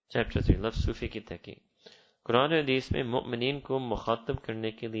 Chapter 3, Love Sufi की तहकीक. कुरान और हदीस में मुमिनीन को मुखातब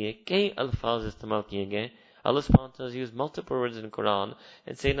करने के लिए कई अल्फाज इस्तेमाल किए गए. Allah subhanahu wa ta'ala has used multiple words in the Quran,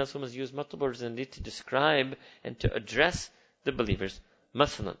 and Sayyidina Rasul has used multiple words indeed to describe and to address the believers.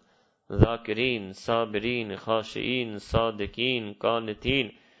 Masalan, ذاكرين, صابرين, خاشعين, صادقين,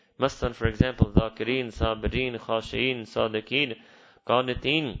 قانتين. Masalan, for example, ذاكرين, صابرين, خاشعين, صادقين,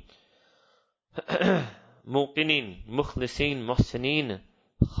 قانتين, موقنين, مخلصين, محسنين,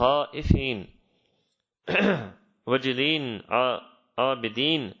 خائفين, وجلين,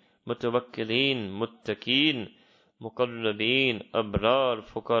 عابدين, متوكلين, متقين, مقربين, أبرار,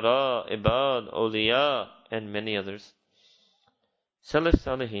 فقراء, عباد, أولياء, and many others. Salaf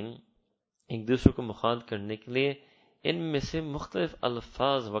Salihin एक दूसरे को मुखात करने के लिए इनमें से मुख्तलिफ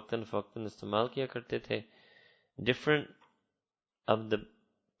अल्फाज वक्तन फ़वक्तन इस्तेमाल किया करते थे. Different of the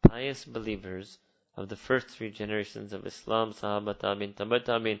pious believers of the first three generations of Islam, Sahaba, Tabi'in, Tabi'ut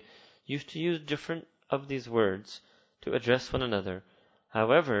Tabi'in, used to use different of these words to address one another.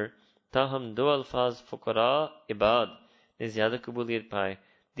 However, taham do alfaz fuqara ibad ne zyada qabuliyat paye.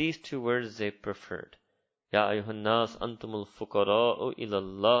 These two words they preferred. Ya ayyuhan nas antumul fuqara'u ila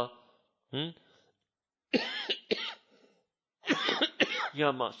Allah.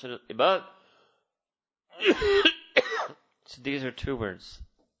 Ya ma'shar al-ibad. So these are two words.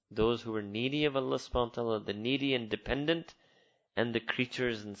 Those who were needy of Allah subhanahu wa ta'ala, the needy and dependent, and the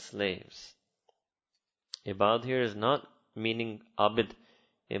creatures and slaves. Ibad here is not meaning abid.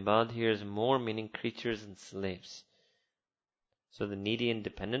 Ibad here is more meaning creatures and slaves. So the needy and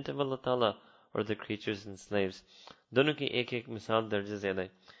dependent of Allah Ta'ala or the creatures and slaves. दोनों की एक एक मिसाल दर्जे ज़्यादा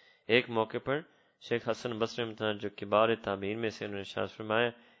है. एक मौके पर शेख हसन बसरी रहमतुल्लाह जो किबार ताबीन में से उन्होंने इरशाद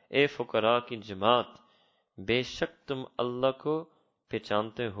फरमाया, ए फुकरा की जमात, बेशक तुम अल्लाह को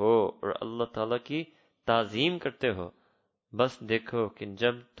पहचानते हो और अल्लाह ताला की ताजीम करते हो. बस देखो कि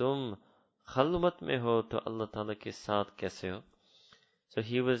जब तुम खलवत में हो तो अल्लाह ताला के साथ कैसे हो. So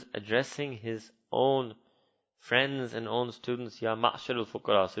he was addressing his own friends and own students, Ya Ma'shar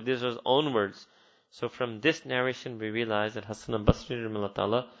al-Fuqara. So these are his own words. So from this narration we realize that Hassan al-Basri rahimahullah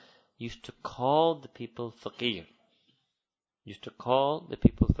ta'ala used to call the people faqir. Used to call the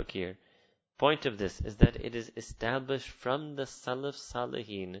people faqir. Point of this is that it is established from the Salaf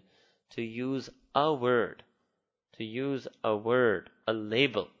Salihin to use a word, a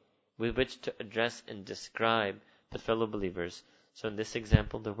label with which to address and describe the fellow believers. So in this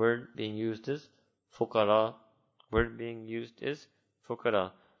example, the word being used is fuqara.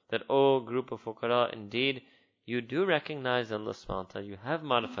 That, oh, group of fuqara, indeed, you do recognize Allah subhanahu wa ta'ala, you have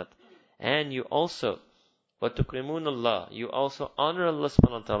marifat, and you also, وَتُكْرِمُونَ Allah, you also honor Allah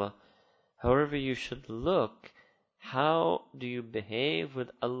subhanahu wa ta'ala. However, you should look, how do you behave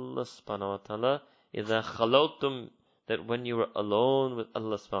with Allah subhanahu wa ta'ala, إِذَا خَلَوْتُمْ, that when you are alone with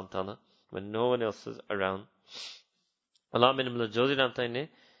Allah subhanahu wa ta'ala, when no one else is around. Allama ibn al-Jawzi rahmatullahi ne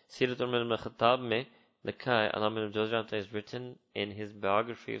Sirat Umar ibn al-Khattab में लिखा है. Allama ibn al-Jawzi rahmatullahi is written in his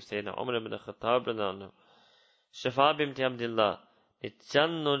biography of Sayyidina Umar ibn al-Khattab radhiyallahu anhu. Shafa bint Abdullah ने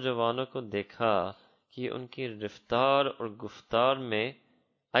चंद नौजवानों को देखा कि उनकी रफ्तार और गुफ्तार में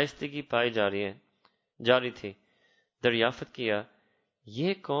आहिस्तगी पाई जारी थी. दरियाफ्त किया,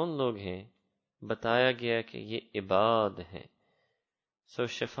 ये कौन लोग हैं? बताया गया कि ये इबाद हैं. So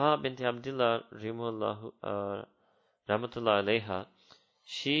Shafa bint Abdullah Rahmatullah alayha,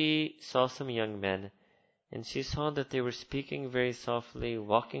 she saw some young men and she saw that they were speaking very softly,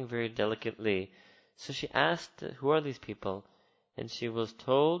 walking very delicately. So she asked, who are these people? And she was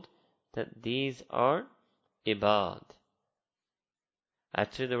told that these are ibad.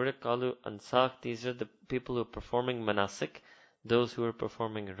 Actually, the word qalu ansaq, these are the people who are performing manasik, those who are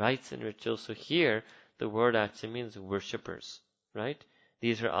performing rites and rituals. So here, the word actually means worshippers, right?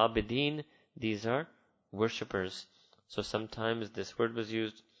 These are abidin, these are worshippers. So sometimes this word was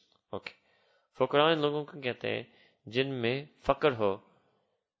used. Okay. फुकरा इन लोगों को कहते हैं जिनमें फकर हो.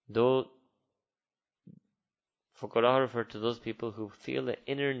 Though Fukrey refer to those people who feel the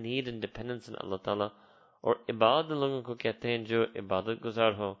inner need and dependence on Allah Ta'ala. और इबाद इन लोगों को कहते हैं जो इबादत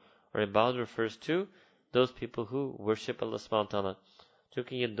गुजार हो. और इबाद refers to those people who worship Allah Subhanahu wa Ta'ala.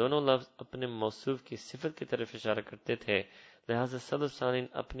 क्योंकि ये दोनों लफ्ज अपने मौसूफ की सिफत की तरफ इशारा करते थे, लिहाजा सलफ सालिन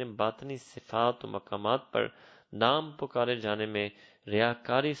अपने बातनी सिफात और मकामात पर नाम पुकारे जाने में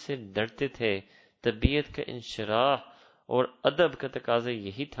रियाकारी से डरते थे. तबीयत का इंशराह और अदब का तकाजा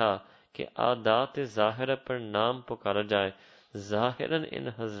यही था कि आदात ज़ाहिरा पर नाम पुकारा जाए. ज़ाहिरन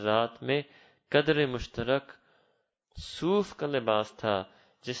इन हजरात में कदर मुश्तरक सूफ का लिबास था,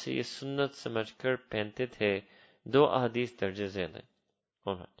 जिसे ये सुन्नत समझकर पहनते थे, 2 अहदीस दर्ज झेल हैं.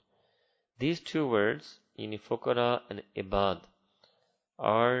 Alright. These two words, yani fuqara and ibad,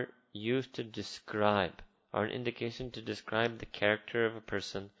 are used to describe, are an indication to describe the character of a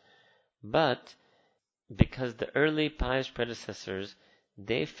person. But because the early pious predecessors,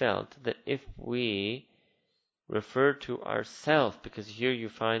 they felt that if we refer to ourselves, because here you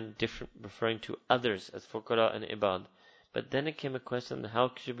find different referring to others as fuqara and ibad, but then it came a question,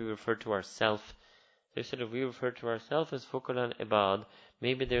 how should we refer to ourselves? They said if we refer to ourselves as fuqara and ibad,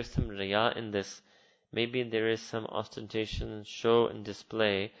 maybe there's some riya in this, maybe there is some ostentation, show and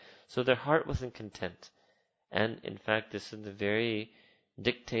display, so their heart wasn't content. And in fact, this is the very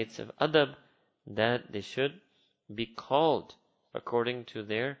dictates of adab, that they should be called according to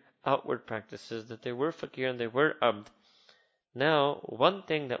their outward practices, that they were fakir and they were abd. Now, one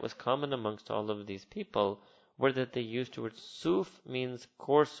thing that was common amongst all of these people were that they used the word suf, means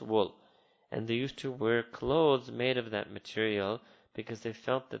coarse wool, and they used to wear clothes made of that material because they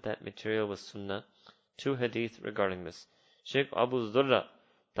felt that that material was sunnah. 2 hadith regarding this. Sheikh Abu Zurra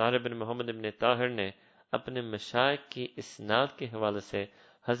Tahir ibn Muhammad ibn Tahir ने अपने मशाइख की इसनाद के हवाले से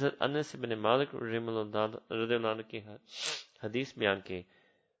हजरत Anas ibn Malik रज़ियल्लाहु की hadith बयान की.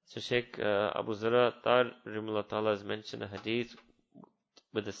 So Sheikh Abu Zurra Tahir rahimahullah has mentioned a hadith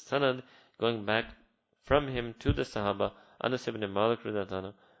with a sanad going back from him to the Sahaba Anas ibn Malik radiallahu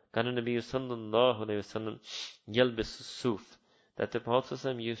anhu. كان النبي صلى الله عليه وسلم يلبس الصوف, that the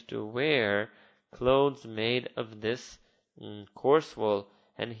Prophet used to wear clothes made of this coarse wool,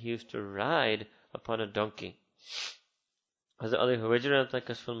 and he used to ride upon a donkey. Hazrat Ali Huwaijri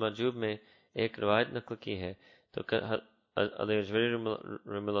Kashful Majub में एक रिवायत नकल की है, तो Ali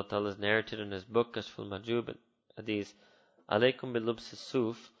Huwaijri is narrated in his book Kashful Majub hadith alaykum bilubs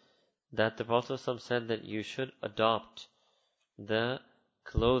suf, that the Prophet said that you should adopt the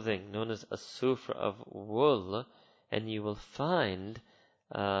clothing known as a sufra of wool, and you will find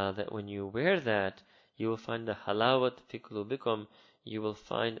that when you wear that, you will find the halawat fi qulubikum, you will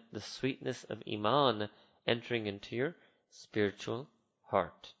find the sweetness of iman entering into your spiritual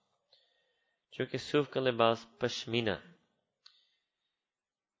heart. Chunki suf ka libas pashmina.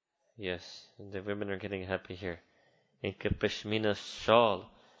 Yes, the women are getting happy here. Inka pashmina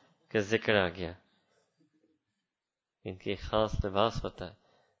shawl ka zikr aa gaya. इनकी खास लिबास होता है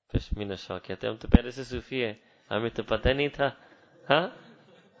pashmina shawl. कहते हम तो पहले से सूफी है, हमें तो पता नहीं था. हाँ,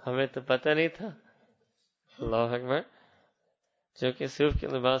 हमें तो पता नहीं था. अल्लाह अकबर. जो कि सूफ के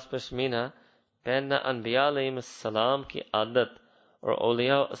लिबास पश्मीना पहनना अनबिया अलैहिस्सलाम की आदत और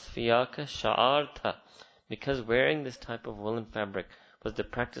औलिया असफिया का शार था, because wearing this type of woolen fabric was the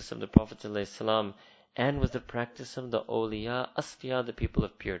practice of the Prophet ﷺ and was the practice of the awliya asfiya, the people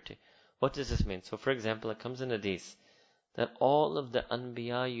of purity. What does this mean? So for example, it comes in hadith that all of the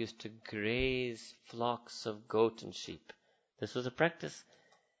Anbiya used to graze flocks of goat and sheep. This was a practice.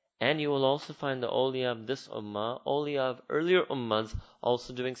 And you will also find the awliya of this ummah, awliya of earlier ummahs,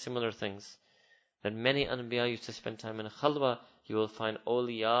 also doing similar things. That many Anbiya used to spend time in khalwa. You will find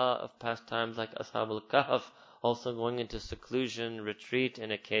awliya of past times like Ashab al-Kahf, also going into seclusion, retreat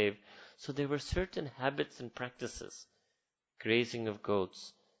in a cave. So there were certain habits and practices. Grazing of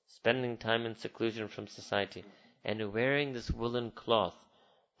goats, spending time in seclusion from society, and wearing this woolen cloth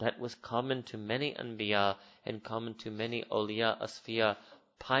that was common to many Anbiya and common to many awliya, asfiya,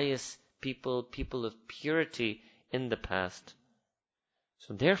 pious people, people of purity in the past.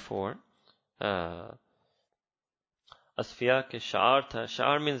 So therefore, asfiya ke sha'ar tha.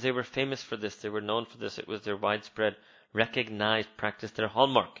 Sha'ar means they were famous for this, they were known for this, it was their widespread, recognized practice, their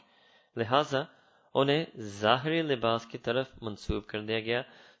hallmark. Lihaza, उन्हें ज़ाहिरी लिबास की तरफ मंसूब कर दिया गया.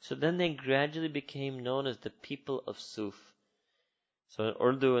 So then they gradually became known as the people of Suf. So in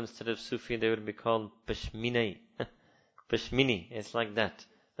Urdu, instead of Sufi, they would be called Pashmini. Pashmini, it's like that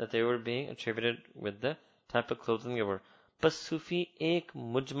they were being attributed with the type of clothing they were. But Sufi एक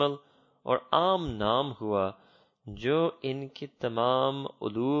मुजमल और आम नाम हुआ जो इनकी तमाम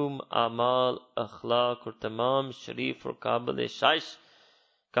उलूम, आमाल, अखलाक और तमाम शरीफ और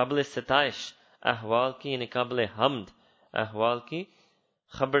काबिल सताइश अहवाल की, यानी काबिल हमद अहवाल की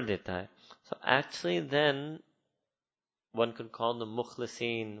खबर देता है. So actually then one could call them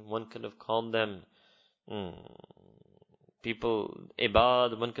mukhlisin, one could have called them people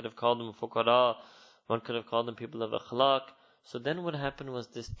ibad, one could have called them fuqara, one could have called them people of akhlaq. So then what happened was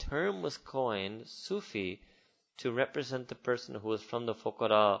this term was coined, Sufi, to represent the person who was from the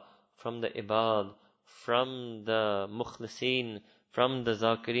fuqara, from the ibad, from the mukhlisin, from the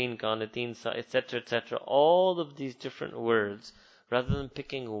zakirin, qanitin, etc., etc. All of these different words, rather than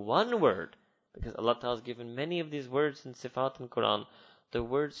picking one word, because Allah Ta'ala has given many of these words in Sifat and Quran, the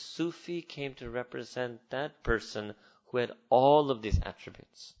word Sufi came to represent that person who had all of these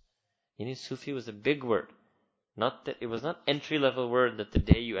attributes. Sufi was a big word. Not that it was not entry-level word that the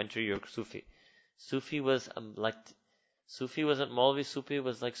day you enter your Sufi. Sufi was Sufi wasn't Maulvi, Sufi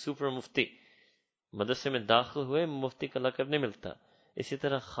was like super mufti. मदरसे में दाखिल हुए मुफ्ती का लक़ब नहीं मिलता. इसी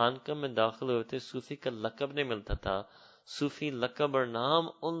तरह खानका में दाखिल हुए थे सूफी का लक़ब नहीं मिलता था. सूफी लक़ब और नाम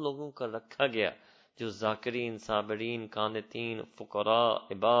उन लोगों का रखा गया जो ज़ाकिरीन, साबिरीन, कानितीन, फुकरा,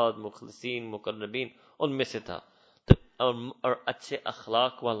 इबाद, मुखलिसीन, मुकर्रबीन उनमें से था. तो और अच्छे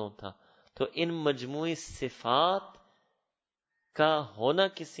अखलाक वालों था. तो इन मजमूई सिफात का होना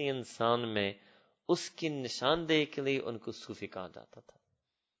किसी इंसान में उसकी निशानदेही के लिए उनको सूफी कहा जाता था.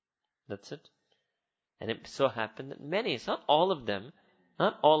 That's it. And it so happened that many, it's not all of them,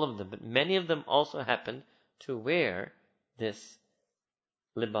 but many of them also happened to wear this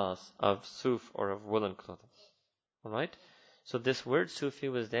libas of suf or of woolen clothing. Alright? So this word Sufi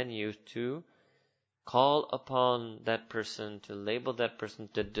was then used to call upon that person, to label that person,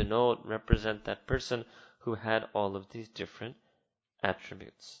 to denote, represent that person who had all of these different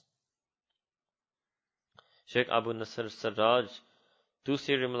attributes. Sheikh Abu Nasr Sarraj,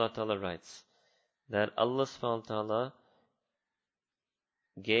 Tusi Rahimahullah Ta'ala writes that Allah subhanahu wa ta'ala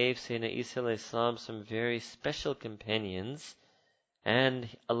gave Sayyidina Isa alayhi salam some very special companions, and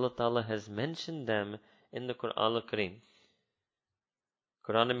Allah ta'ala has mentioned them in the Quran al-Kareem.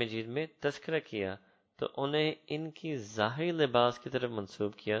 Quran Majid में तस्करा किया तो उन्हें इनकी ज़ाहिरी लिबास की तरफ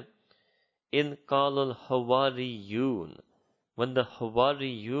मंसूब किया. In qalul hawariyun, when the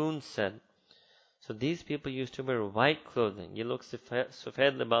hawariyun said, so these people used to wear white clothing. ये लोग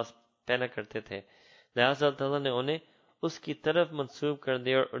सफेद लिबास पहना करते थे. लिहाजा अल्लाह ने उन्हें उसकी तरफ मंसूब कर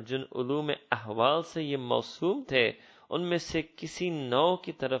दिया, और जिन उलूम अहवाल से ये मौसूम थे उनमें से किसी नौ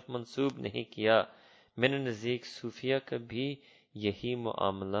की तरफ मंसूब नहीं किया. मेरे नज़दीक सूफिया का भी यही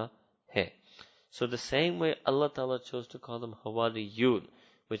मुआमला है. So the same way Allah Ta'ala chose to call them Hawariyun,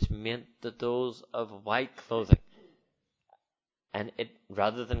 which meant that those of white clothing. And it,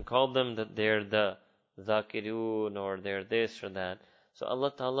 rather than call them that they're the Zakirun or they're this or that. So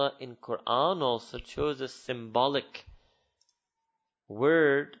Allah Ta'ala in Quran also chose a symbolic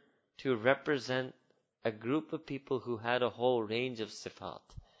word to represent a group of people who had a whole range of sifat.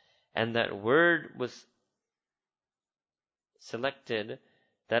 And that word was selected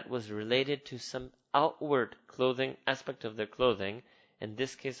that was related to some outward clothing aspect of their clothing. In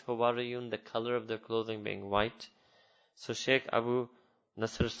this case, Hawariyun, the color of their clothing being white. So Sheikh Abu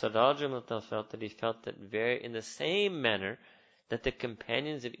Nasr Sarraj felt that he felt that very in the same manner that the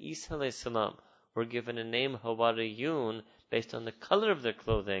companions of Isa alayhi salam were given a name Hawariyun based on the color of their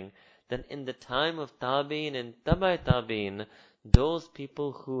clothing, then in the time of Tabi'in and Tabai Tabi'in, those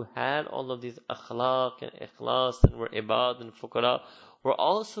people who had all of these akhlaq and ikhlas and were ibad and fuqara were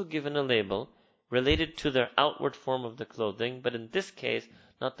also given a label related to their outward form of the clothing, but in this case,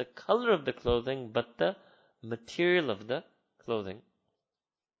 not the color of the clothing, but the material of the clothing.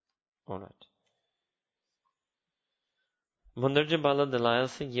 Alright. Mundarja Bala Dalail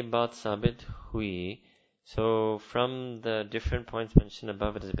se ye baat sabit hui. So from the different points mentioned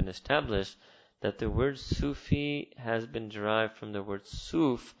above, it has been established that the word Sufi has been derived from the word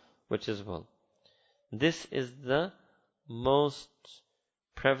Suf, which is wool. This is the most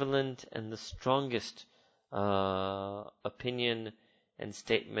prevalent and the strongest opinion and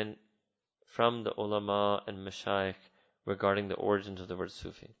statement from the ulama and mashayikh regarding the origins of the word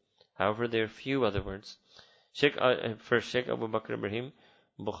Sufi. However, there are few other words. First, Sheikh Abu Bakr Ibrahim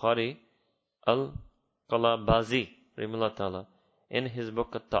Bukhari al-Qalabazi, Rahimahullah Ta'ala, in his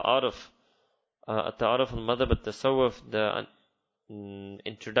book At-Ta'aruf al-Madhab at-Tasawwuf, the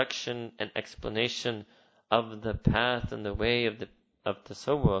introduction and explanation of the path and the way of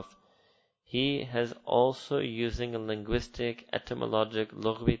Tasawwuf, he has also, using a linguistic, etymologic,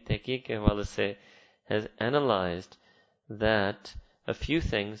 lughwi tehqiq ke hawale se, has analyzed that a few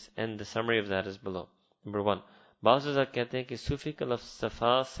things, and the summary of that is below. Number one, baaz hazrat kehte hain ki Sufi ka lafz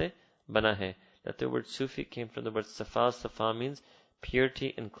safa se bana hai, that the word Sufi came from the word safa. Safa means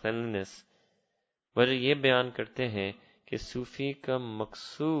purity and cleanliness. वजह ये बयान करते हैं कि सूफी का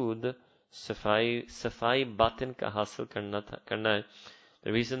मकसूद सफाई बातिन का हासिल करना है.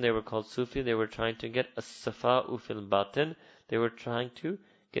 The reason they were called Sufi, they were trying to get a safa'u fil batin. They were trying to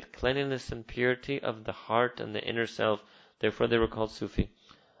get cleanliness and purity of the heart and the inner self. Therefore they were called Sufi.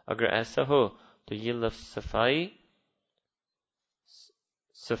 अगर ऐसा हो तो ये लफ्ज़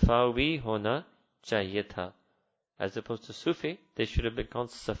सफावी होना चाहिए था. As opposed to Sufi, they should have been called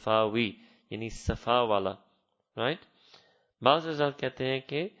Safawi, यानी सफा वाला. Right? बाज़ हज़रात कहते हैं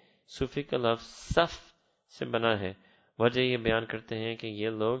कि सूफी का लफ्ज़ सफ से बना है. वजह ये बयान करते हैं कि ये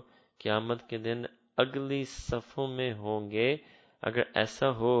लोग क़यामत के दिन अगली सफ़ों में होंगे. अगर ऐसा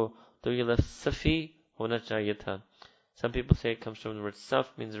हो तो ये लफ्ज़ सफ़ी होना चाहिए था. Some people say it comes from the word saf,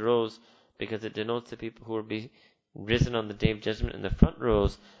 means rows, because it denotes the people who will be risen on the day of judgment in the front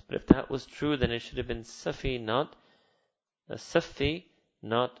rows. But if that was true, then it should have been safi, not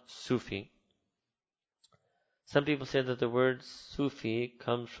sufi. Some people say that the word sufi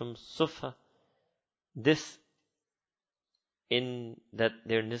comes from sufa. This, in that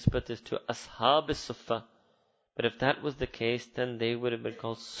their nisbat is to ashab sufa. But if that was the case, then they would have been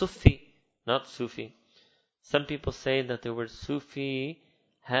called sufi, not sufi. Some people say that the word Sufi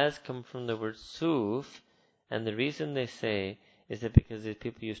has come from the word Suf, and the reason they say is that because these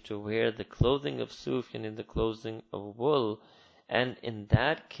people used to wear the clothing of Suf and in the clothing of wool, and in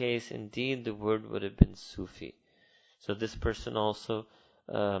that case, indeed, the word would have been Sufi. So this person also,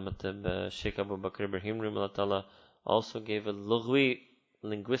 Sheikh Abu Bakr Ibrahim Rahimahullah Ta'ala, also gave a lughwi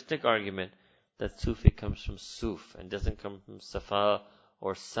linguistic argument that Sufi comes from Suf and doesn't come from Safa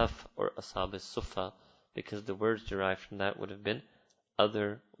or Saf or Ashab Sufa, because the words derived from that would have been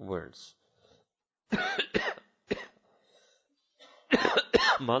other words.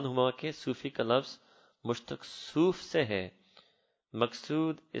 मालूम हुआ कि सूफी का लफ्ज मुश्तक सूफ से है,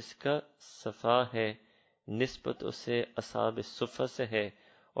 मकसूद इसका सफा है, निस्बत उसे असाब सुफा से है,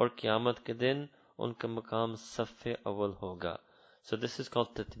 और क़यामत के दिन उनका मकाम सफ़े अव्वल होगा. So this is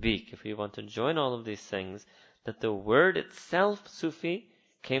called tatbiq. If we want to join all of these things, that the word itself, Sufi,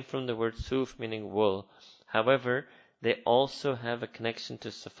 came from the word suf, meaning wool. However, they also have a connection to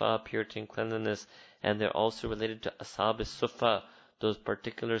safa, purity and cleanliness, and they're also related to ashab sufa, those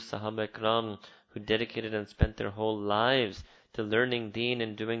particular sahaba ikram who dedicated and spent their whole lives to learning deen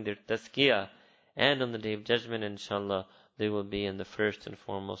and doing their tazkiyah. And on the day of judgment, inshallah, they will be in the first and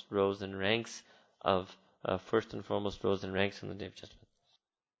foremost rows and ranks on the day of judgment.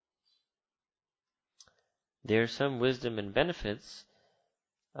 There are some wisdom and benefits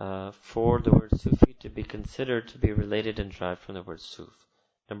for the word Sufi to be considered to be related and derived from the word Suf.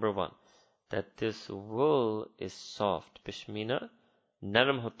 Number one, that this wool is soft. Pashmina,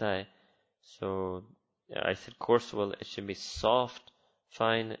 naram hota hai. So, I said coarse wool, it should be soft,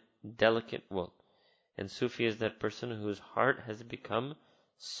 fine, delicate wool. And Sufi is that person whose heart has become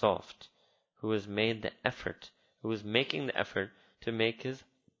soft, who has made the effort, who is making the effort to make his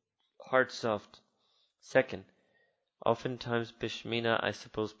heart soft. Second, oftentimes pashmina, I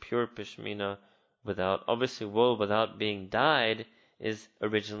suppose pure pashmina, obviously wool without being dyed, is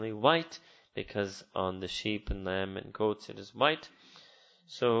originally white, because on the sheep and lamb and goats it is white.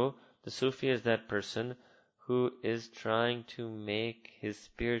 So the Sufi is that person who is trying to make his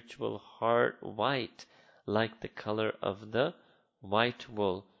spiritual heart white, like the color of the white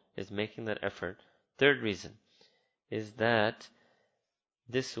wool, is making that effort. Third reason is that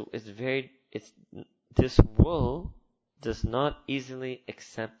this wool does not easily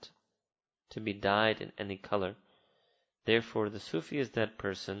accept to be dyed in any color. Therefore, the Sufi is that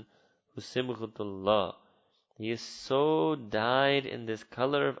person who Sibghatullah, he is so dyed in this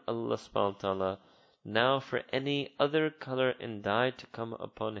color of Allah subhanahu wa ta'ala. Now for any other color and dye to come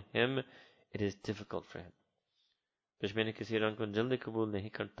upon him, it is difficult for him. Pashmina kisi rang ko jaldi kabul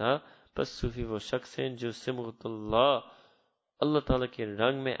nahi karta, bas Sufi wo shakhs hai jo Sibghatullah, Allah ta'ala ke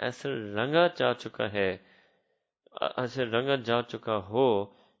rang mein aisa ranga ja chuka hai, ऐसे रंगा जा चुका हो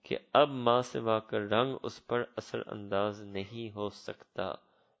कि अब माँ सिवा का रंग उस पर असर अंदाज नहीं हो सकता.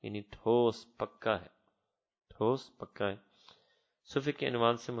 यानी ठोस पक्का है. सूफी के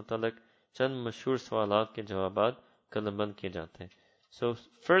इनवान से मुतालिक चंद मशहूर सवालात के जवाबात कलमबंद किए जाते हैं. So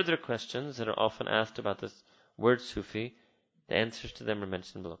further questions that are often asked about this word Sufi, the answers to them are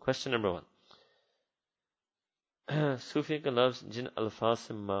mentioned below. Question number 1. सूफी का लफ्ज जिन अल्फाज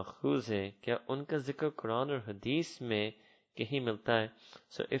से माखूज है, क्या उनका जिक्र कुरान और हदीस में कहीं मिलता है?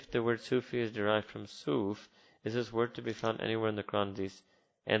 So if the word Sufi is derived from Suf, is this word to be found anywhere in the Quran? Hadith?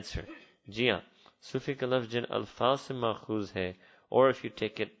 Answer, जी हाँ. सूफी का लफ्ज जिन अल्फाज से माखूज है, or if you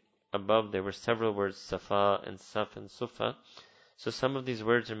take it above, there were several words, Safa and Saf and Sufa. So some of these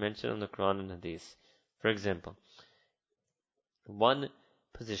words are mentioned in the Quran and Hadith. For example, one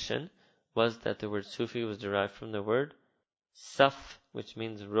position was that the word Sufi was derived from the word Saf, which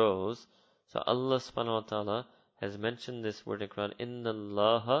means rose. So Allah subhanahu wa ta'ala has mentioned this word in Quran, Inna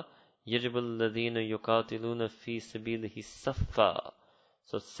Allaha yajibul ladhina yuqatiluna fi sabilihi saffa.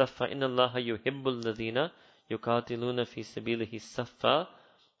 So saffa, Inna Allaha yuhibbul ladhina yuqatiluna fi sabilihi saffa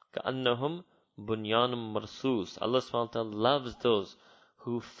ka'annahum bunyanum marsus. Allah subhanahu wa ta'ala loves those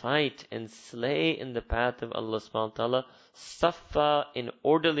who fight and slay in the path of Allah subhanahu wa ta'ala, saffa, in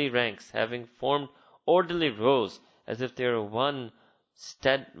orderly ranks, having formed orderly rows, as if they are one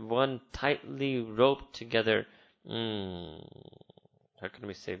tightly roped together, how can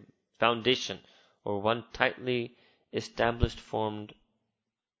we say, foundation, or one tightly established formed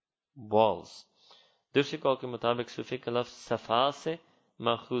walls. दूसरे कौल के मुताबिक सूफी का लफ्ज सफा से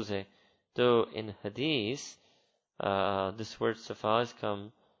माखूज है. तो in hadith, this word safa has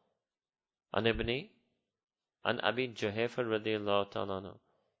come an Abi Juhayfa radiyallahu ta'ala anhu.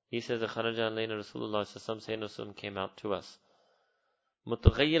 He says, kharaja alayna Rasulullah sallallahu alayhi wa sallam came out to us.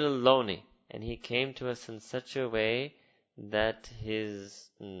 Mutaghayyir al-lawni, and he came to us in such a way that his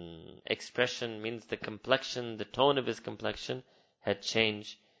expression, means the complexion, the tone of his complexion had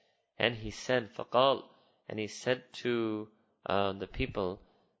changed. And he said, faqal, and he said to the people,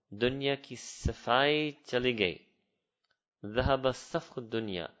 dunya ki safai chali gayi, dhahaba safhu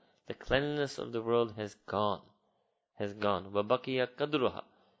dunya, the cleanliness of the world has gone, wa baqiya qadruha,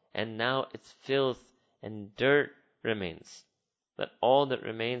 and now its filth and dirt remains. That all that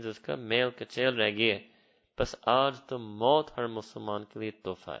remains is ka mail kachel reh gaye. Bas aaj to maut har Musliman ke liye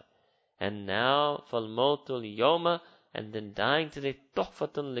tuhfa hai. And now fal mautul yawma, and then dying today,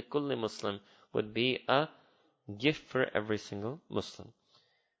 tuhfatun li kulli Muslim, would be a gift for every single Muslim.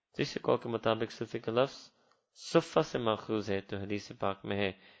 तीसरे कौल के मुताबिक सूफी का लफ्ज सुफ़ा से माखूज है, तो हदीस पाक में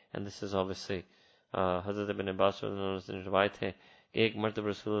है. And this is obviously हज़रत इब्न अब्बास से रिवायत है कि एक मर्तबा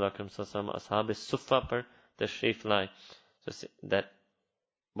रसूलुल्लाह अकरम सल्लल्लाहु अलैहि वसल्लम असहाब सुफ़ा पर तशरीफ लाए. So that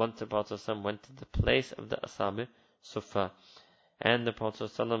once the Prophet ﷺ went to the place of the ashab sufa, and the Prophet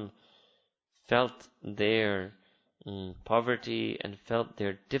ﷺ felt their poverty and felt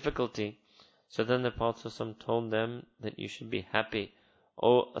their difficulty. So then the Prophet ﷺ told them that you should be happy,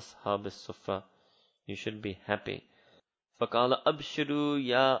 O ashab sufa, you should be happy. فَقَالَ أَبْشِرُوا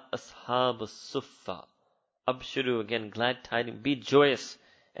يَا أَصْحَابَ الصُّفَّةِ. Abshuru, again, glad tidings, be joyous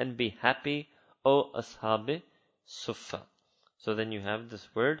and be happy, O ashab sufa. So then you have this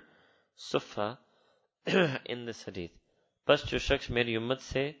word sufa in this hadith. बस जो शख्स मेरी उम्मत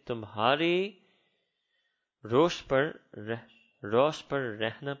से तुम्हारी रोश पर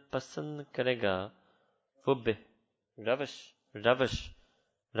रहना पसंद करेगा, वो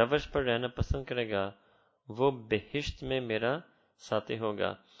रवश पर रहना पसंद करेगा, वो बेहिश्त में मेरा साथी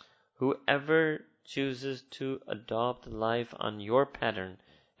होगा. Whoever chooses to adopt life on your pattern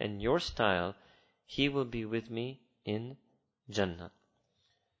and your style, he will be with me in Jannah.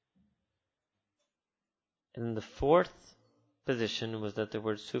 And the fourth position was that the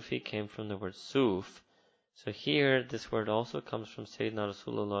word Sufi came from the word Suf. So here, this word also comes from Sayyidina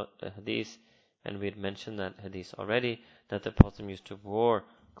Rasulullah hadith, and we had mentioned that hadith already, that the Prophet used to wear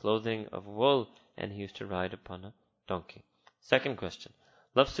clothing of wool, and he used to ride upon a donkey. Second question.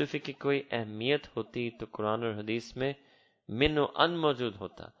 लफ्ज़ सूफी की कोई अहमियत होती तो कुरान और हदीस में मिनो अन मौजूद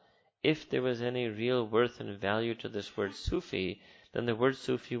होता. If there was any real worth and value to this word Sufi, then the word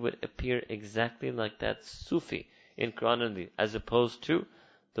Sufi would appear exactly like that Sufi in Quran and Hadith, as opposed to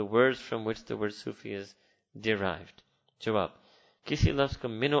the words from which the word Sufi is derived. जवाब, किसी लफ्ज़ का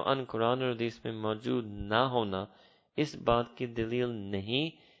मिनो अन कुरान और हदीस में मौजूद ना होना इस बात की दलील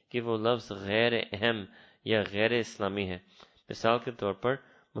नहीं कि वो लफ्ज़ गैर अहम या गैर इस्लामी है. मिसाल के तौर पर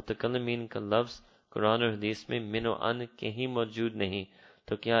मुतकल्लिमीन का लफ्ज़ कुरान और हदीस में मिनो अन कहीं मौजूद नहीं,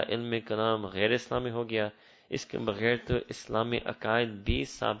 तो क्या इल्म कलाम गैर इस्लामी हो गया? इसके बगैर तो इस्लामी अकायद भी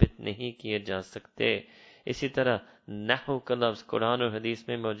साबित नहीं किए जा सकते. इसी तरह नहू का लफ्ज़ कुरान और हदीस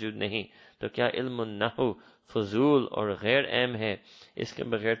में मौजूद नहीं, तो क्या इल्म नहू फजूल और गैर अहम है? इसके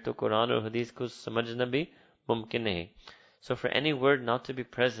बगैर तो कुरान और हदीस को समझना भी मुमकिन नहीं. So for any word not to be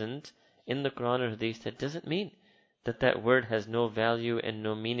present in the Quran or Hadith, that doesn't mean that word has no value and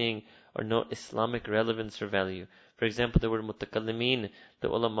no meaning or no Islamic relevance or value. For example, the word mutakallimin, the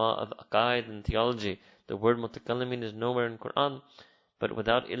ulama of aqaid and theology, the word mutakallimin is nowhere in Quran, but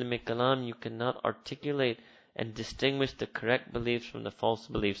without ilm kalam you cannot articulate and distinguish the correct beliefs from the false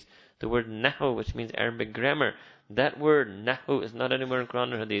beliefs. The word nahu, which means Arabic grammar, that word nahu is not anywhere in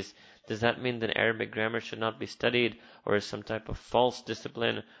Quran or Hadith. Does that mean that Arabic grammar should not be studied or is some type of false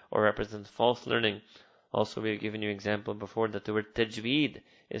discipline or represents false learning? Also, we have given you an example before that the word tajweed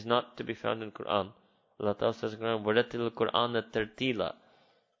is not to be found in Quran. Allah Ta'ala says in Quran, وَرَتِّلِ الْقُرْآنَ تَرْتِيلًا.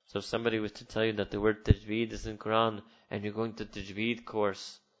 So if somebody was to tell you that the word tajweed is in Quran and you're going to tajweed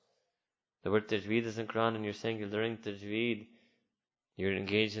course, the word tajweed is in Quran and you're saying you're learning tajweed, you're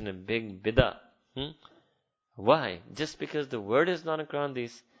engaged in a big bid'ah. Why? Just because the word is not in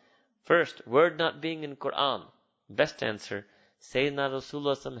Quran. First, word not being in Quran. Best answer, Sayyidina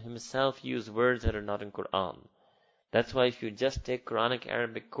Rasulullah himself used words that are not in Quran. That's why if you just take Quranic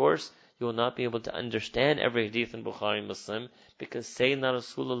Arabic course, you will not be able to understand every hadith in Bukhari and Muslim, because Sayyidina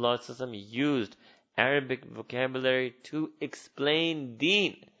Rasulullah used Arabic vocabulary to explain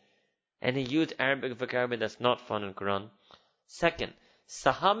deen. And he used Arabic vocabulary that's not found in Quran. Second,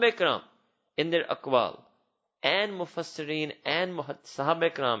 Sahaba Ikram in their aqwal, and Mufassirin and Sahaba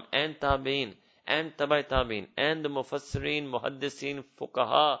Ikram and Tabi'in and Tabai Tabi'in and the Mufassirin, Muhaddisin,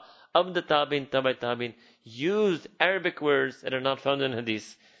 Fuqaha of the Tabi'in, Tabai Tabi'in used Arabic words that are not found in Hadith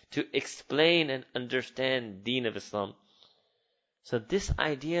to explain and understand deen of Islam. So this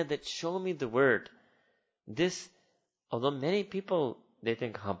idea that show me the word, this, although many people, they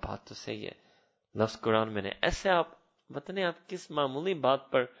think, हाँ बात तो सही है, लफ्ज़ कुरान में नहीं, ऐसे आप पता नहीं आप किस मामूली बात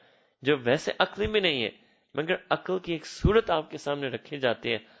पर जो वैसे अक्ली में नहीं है, मगर अक्ल की एक सूरत आपके सामने रखी जाती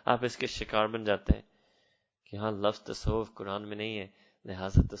है, आप इसके शिकार बन जाते हैं कि हाँ लफ्ज़ तसव्वुफ कुरान में नहीं है,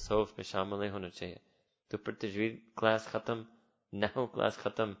 लिहाजा तसव्वुफ में शामिल नहीं होना चाहिए. तो फिर तजवीद क्लास खत्म, नहव क्लास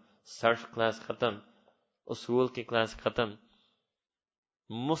खत्म, सर्फ क्लास खत्म, उसूल की क्लास खत्म,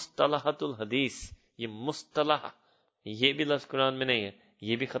 मुस्तलहतुल हदीस, ये मुस्तलह, ये भी लफ्ज़ कुरान में नहीं है,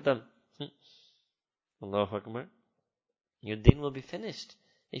 ये भी खत्म. Allahu Akbar. Your deen will be finished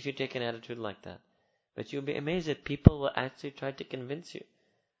if you take an attitude like that. But you'll be amazed that people will actually try to convince you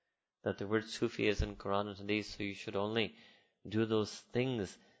that the word Sufi is in Quran and Hadith, so you should only do those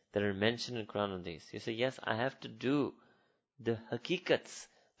things that are mentioned in Quran and Hadith. You say, yes, I have to do the hakikats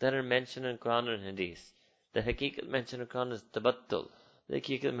that are mentioned in Quran and Hadith. The hakikat mentioned in Quran is tabattul. The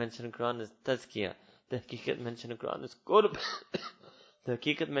hakikat mentioned in Quran is tazkiyah. The hakikat mentioned in Quran is qurb. The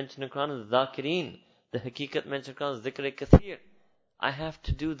hakikat mentioned in Quran is zakirin. The hakikat mentioned in Quran is zikr kathir. I have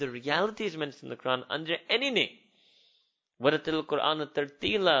to do the realities mentioned in the Quran under any name. Waratil Quran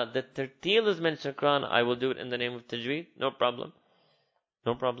tartila, the tartil is mentioned in the Quran, I will do it in the name of tajweed, no problem.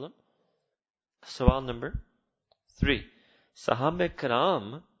 No problem. Sawal number 3. Sahaba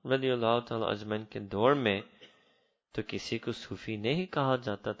Karam radiyallahu ta'ala ajmain के दौर में तो किसी को सूफी नहीं कहा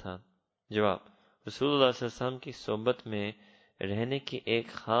जाता था. जवाब, रसूलुल्लाह सल्लल्लाहु अलैहि वसल्लम की सोबत में रहने की एक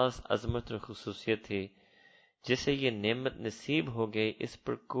खास अजमत और खुसूसियत थी, जिसे ये नेमत नसीब हो गई, इस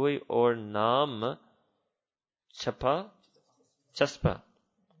पर कोई और नाम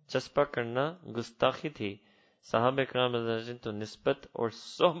चस्पा करना गुस्ताखी थी. साहब इकराम तो निस्बत और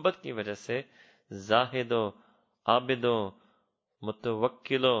सोहबत की वजह से जाहिदों, आबिदों,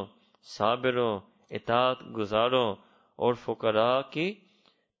 मुतवक्किलों, साबिरों, इताअत गुजारों और फुकरा की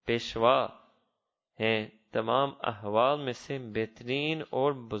पेशवा हैं. तमाम अहवाल में से बेहतरीन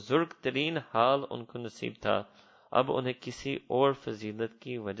और बुजुर्ग तरीन हाल उनको नसीब था. अब उन्हें किसी और फजीलत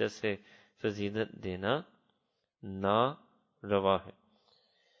की वजह से फजीलत देना ना रवा है.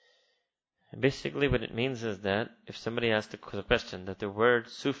 Basically what it means is that if somebody asked a question that the word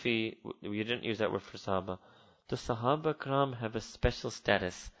Sufi, you didn't use that word for Sahaba, the Sahaba Ikram have a special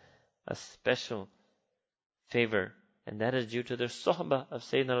status, a special favor, and that is due to their Sahaba of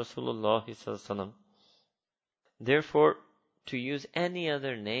Sayyidina Rasulullah sallallahu alaihi wasallam. Therefore, to use any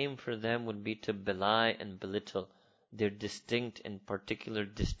other name for them would be to belie and belittle their distinct and particular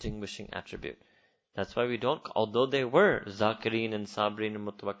distinguishing attribute. That's why we don't, although they were Zakirin and Sabrin and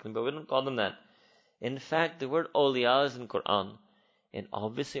Mutawakkilin, but we don't call them that. In fact, the word awliya is in Quran. And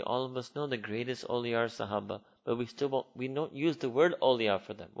obviously all of us know the greatest awliya are Sahaba, but we don't use the word awliya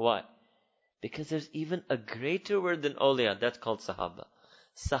for them. Why? Because there's even a greater word than awliya, that's called Sahaba.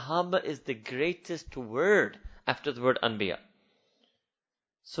 Sahaba is the greatest word after the word Anbiya.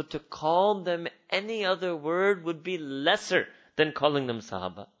 So to call them any other word would be lesser than calling them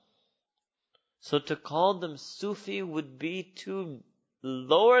Sahaba. So to call them Sufi would be to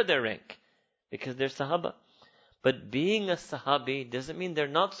lower their rank because they're Sahaba. But being a Sahabi doesn't mean they're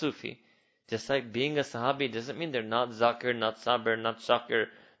not Sufi. Just like being a Sahabi doesn't mean they're not Zakir, not Sabir, not Shakir,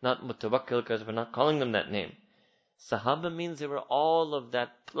 not Mutawakkil, because we're not calling them that name. Sahaba means they were all of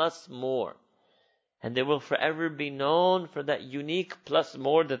that plus more. And they will forever be known for that unique plus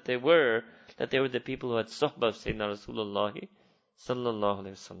more that they were the people who had sohbah of Sayyidina Rasulullah sallallahu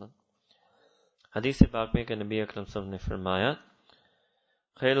alayhi wa sallam. Hadith पाक में कि नबी अकरम सल्लल्लाहु अलैहि वसल्लम ने फरमाया,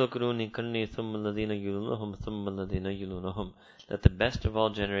 खैरुल कुरूनी कर्नी थुम्मा लदीना युलूनहुम थुम्मा लदीना युलूनहुम, that the best of all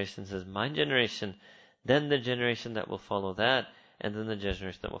generations is my generation, then the generation that will follow that, and then the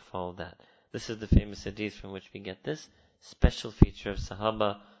generation that will follow that. This is the famous hadith from which we get this special feature of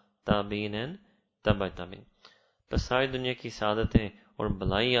Sahaba, Tabi'in and Tabai Tabi'in. पर सारी दुनिया की सादतें और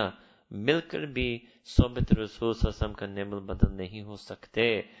भलाइयाँ मिलकर भी सोबत रसूल सल्लल्लाहु अलैहि वसल्लम का नेमल बदल नहीं हो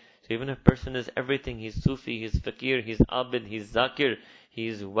सकते. So even if a person is everything, he's Sufi, he's Fakir, he's Abid, he's Zakir,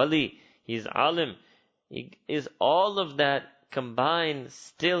 he's Wali, he's Alim, he is all of that combined,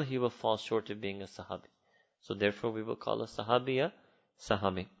 still he will fall short of being a Sahabi. So therefore we will call a Sahabi a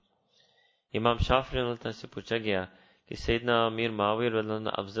Sahabi. Imam Shafi'i से पूछा गया कि सैयदना अमीर माविया रज़ियल्लाहु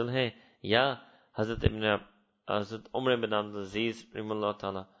अन्हु अफजल हैं या Hazrat Umar ibn Abdul Aziz rahimahullah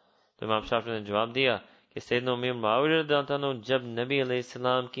ta'ala. तो इमाम शाफी ने जवाब दिया कि सैयदना उमर मुआविया रज़ियल्लाहु अन्हु जब नबी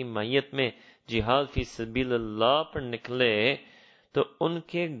अलैहिस्सलाम की मैयत में जिहाद फी सबीलिल्लाह पर निकले तो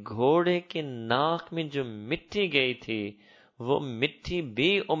उनके घोड़े के नाक में जो मिट्टी गई थी वो मिट्टी भी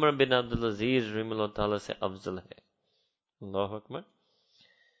उमर बिन अब्दुल अजीज रहमतुल्लाह ताला से अफजल है. Allahu Akbar.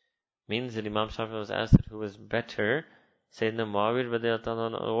 Means that Imam Shafi was asked who was better, Sayyidina Muawiyah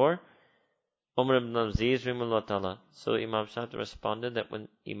radiallahu anhu or Umar ibn Aziz rahimahullah ta'ala. So Imam Shafi responded that when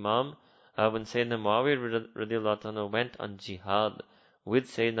Sayyidina Muawiyah radiallahu anhu went on jihad with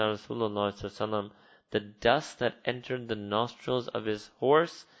Sayyidina Rasulullah sallallahu alaihi wasallam, the dust that entered the nostrils of his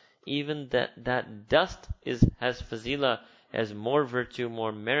horse, even that dust has fazila, has more virtue,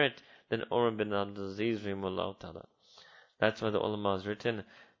 more merit than Umar ibn Aziz rahimahullah ta'ala. That's why the ulama has written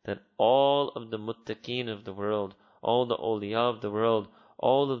that all of the muttaqeen of the world, all the awliya of the world,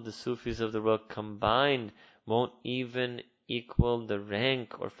 all of the Sufis of the world combined won't even equal the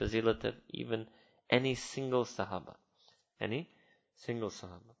rank or fazilat of even any single Sahaba. Any single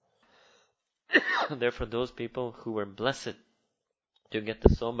Sahaba. Therefore, those people who were blessed to get the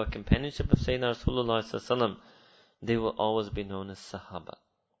sohbah companionship of Sayyidina Rasulullah sallallahu alaihi wasallam, they will always be known as Sahaba.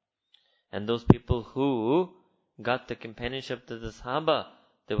 And those people who got the companionship of the Sahaba,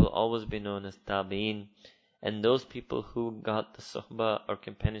 they will always be known as Tabi'in. And those people who got the sohbah or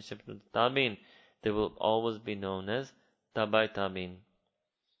companionship of the Tabi'in, they will always be known as Tabai Tabi'in.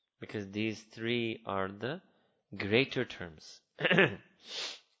 Because these three are the greater terms.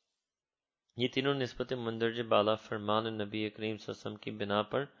 ये तीनों निस्बत मंदरज बाला फरमान नबी करीम सल्लल्लाहु अलैहि वसल्लम की बिना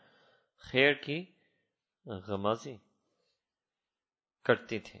पर खैर की गमाजी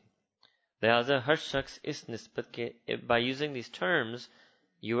करती थी. लिहाजा हर शख्स इस निस्बत के, by using these terms,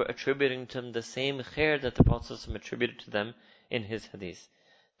 you are attributing to them the same khair that the Prophet ﷺ attributed to them in his hadith.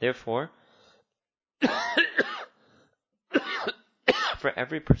 Therefore, for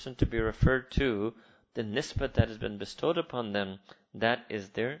every person to be referred to the nisbat that has been bestowed upon them, that is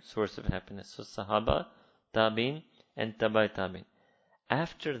their source of happiness. So Sahaba, Tabi'in, and Tabai Tabi'in.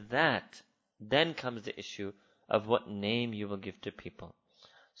 After that, then comes the issue of what name you will give to people.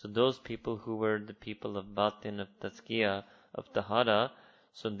 So those people who were the people of Batin, of Tazkiyah, of Tahara,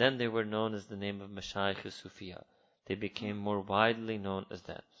 so then they were known as the name of Mashayikh Sufiya. They became more widely known as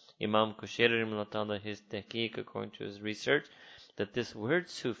that. Imam Kushairi, his tahqiq, according to his research, that this word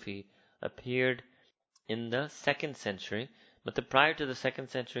Sufi appeared in the 2nd century, but prior to the 2nd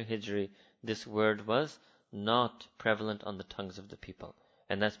century Hijri, this word was not prevalent on the tongues of the people.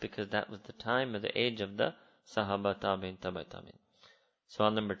 And that's because that was the time of the age of the Sahaba, Tabi'in, Tabai Tabi'in. So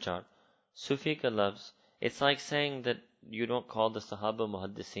on number 4, Sufi ka lafz, it's like saying that you don't call the Sahaba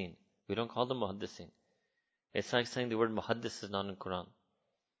Muhaddisin. We don't call them Muhaddisin. It's like saying the word Muhaddis is not in Quran.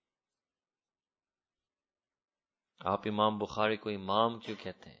 आप इमाम बुखारी को इमाम क्यों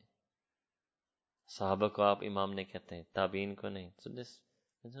कहते हैं? Sahaba को आप इमाम नहीं कहते हैं, ताबीन को नहीं. So this,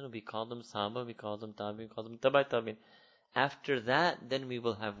 we call them Sahaba, we call them Tabi'in, we call them Tabai Tabi'in. After that, then we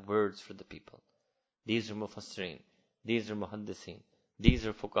will have words for the people. These are Mufassirin, these are Muhaddisin, these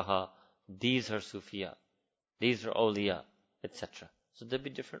are Fuqaha, these are Sufiya, these are Awliya, etc. So there'll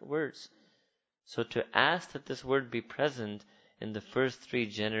be different words. So to ask that this word be present in the first 3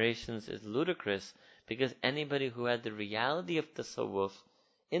 generations is ludicrous, because anybody who had the reality of tasawwuf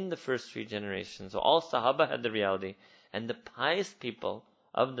in the first 3 generations, so all Sahaba had the reality, and the pious people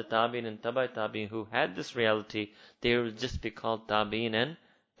of the Tabi'in and Tabai Tabi'in who had this reality, they will just be called Tabi'in and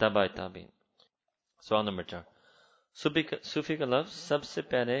Tabai Tabi'in. सवाल number 4, सूफी का लफ्ज सबसे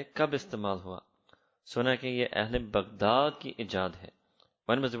पहले कब इस्तेमाल हुआ? सुना कि ये अहले बगदाद की इजाद है.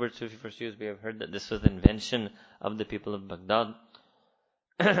 When was the word Sufi first used? We have heard that this was the invention of the people of Baghdad.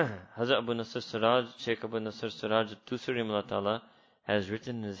 Hazrat Abu Nasr Suraj, Sheikh Abu Nasr Suraj Tusuri Rahimahullah Ta'ala, has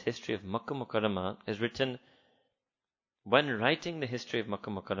written in his history of Makkah Mukarramah, has written, when writing the history of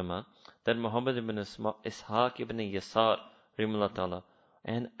Makkah Mukarramah, that Muhammad ibn Ishaq ibn Yasar Rahimahullah Ta'ala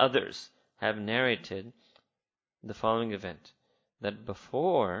and others have narrated the following event, that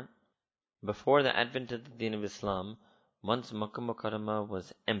before the advent of the Deen of Islam, once Makkah Mukarramah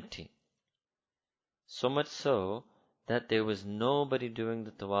was empty. So much so that there was nobody doing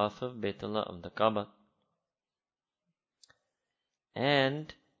the tawaf of Baytullah of the Kaaba.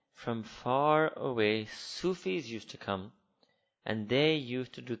 And from far away, Sufis used to come, and they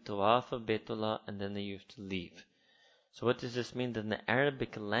used to do tawaf of Baytullah, and then they used to leave. So what does this mean? That in the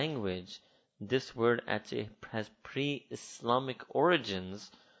Arabic language, this word actually has pre-Islamic origins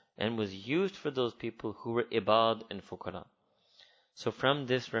and was used for those people who were ibad and fuqara. So from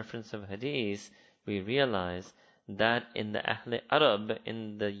this reference of hadith, we realize that in the Ahl Arab,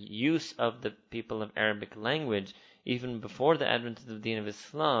 in the use of the people of Arabic language, even before the advent of the Deen of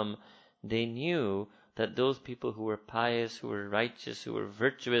Islam, they knew that those people who were pious, who were righteous, who were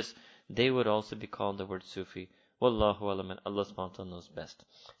virtuous, they would also be called the word Sufi. Wallahu alam, and Allah subhanahu wa ta'ala knows best.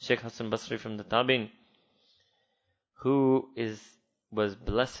 Sheikh Hassan Basri from the Tabi'in, who was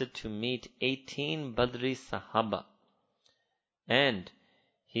blessed to meet 18 Badri Sahaba, and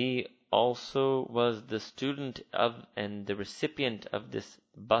he also was the student of and the recipient of this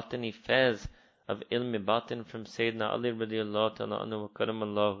Batini Fez of Ilm Batin from Sayyidina Ali radiallahu ta'ala anhu wa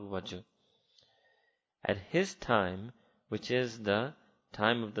karamallahu wajhu. At his time, which is the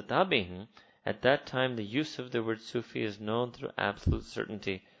time of the Tabi'in, at that time the use of the word Sufi is known through absolute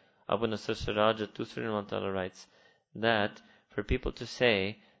certainty. Abu Nasr Siraj al-Tusri writes that for people to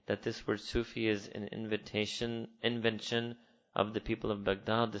say that this word Sufi is an invention of the people of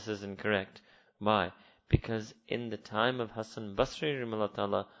Baghdad, this is incorrect. Why? Because in the time of Hassan Basri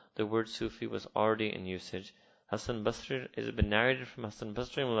rahimahullah, the word Sufi was already in usage. Hassan Basri, it has been narrated from Hassan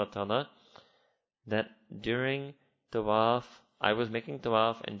Basri rahimahullah that during tawaf, I was making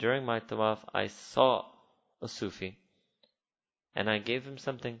tawaf, and during my tawaf I saw a Sufi, and I gave him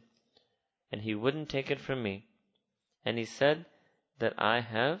something, and he wouldn't take it from me, and he said that I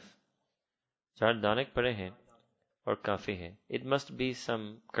have char danik pade hain or kafi hai. It must be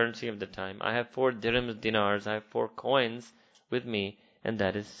some currency of the time. I have 4 dirhams, dinars, I have 4 coins with me, and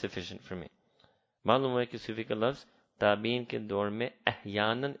that is sufficient for me. मालूम है कि सूफी का लफ्ज ताबीन के दौर में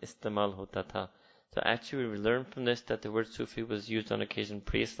अहयानन इस्तेमाल होता था. So actually we learn from this that the word Sufi was used on occasion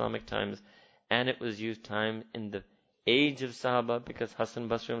pre-Islamic times, and it was used time in the age of Sahaba, because Hassan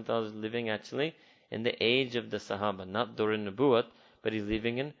Basri was living actually in the age of the Sahaba, not Dor Nubuwat, but he's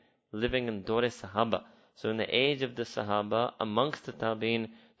living in Dor Sahaba. So in the age of the Sahaba, amongst the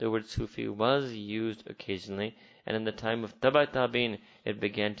Tabi'in, the word Sufi was used occasionally, and in the time of Tabi' Tabi'in, it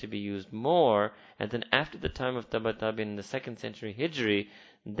began to be used more, and then after the time of Tabi' Tabi'in in the 2nd century Hijri,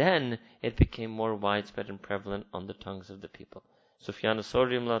 then it became more widespread and prevalent on the tongues of the people. Sufyan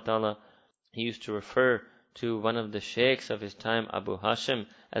as-Sawri rahimahullah ta'ala, he used to refer to one of the sheikhs of his time, Abu Hashim,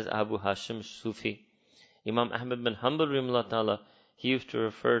 as Abu Hashim Sufi. Imam Ahmad bin Hanbal rahimahullah ta'ala, he used to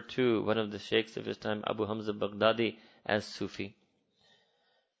refer to one of the sheikhs of his time, Abu Hamza Baghdadi, as Sufi.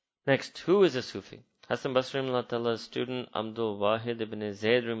 Next, who is a Sufi? Hassan Basri rahimahullah ta'ala's student Abdul Wahid ibn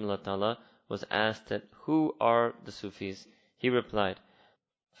Zayd rahimahullah ta'ala was asked that who are the Sufis? He replied,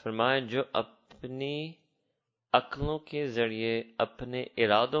 फरमाए जो अपनी अक्लों के जरिए अपने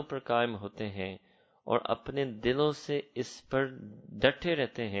इरादों पर कायम होते हैं और अपने दिलों से इस पर डटे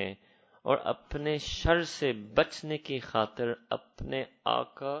रहते हैं और अपने शर से बचने की खातिर अपने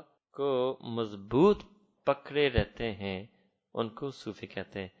आका को मजबूत पकड़े रहते हैं, उनको सूफी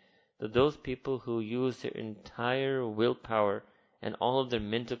कहते हैं. So those people who use their entire willpower and all of their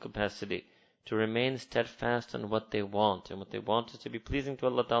mental capacity to remain steadfast on what they want, and what they want is to be pleasing to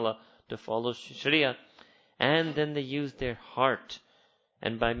Allah Ta'ala, to follow Sharia, and then they use their heart,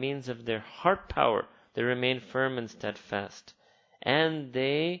 and by means of their heart power, they remain firm and steadfast, and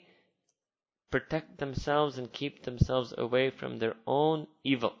they protect themselves and keep themselves away from their own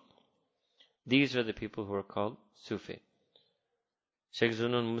evil. These are the people who are called Sufi. Sheikh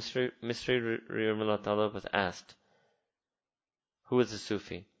Zunun Misri rahimahullah ta'ala was asked, who is a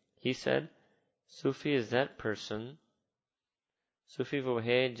Sufi? He said, Sufi is that person, Sufi वो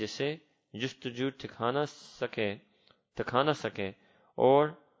है जिसे जुस्तजू ठिकाना सके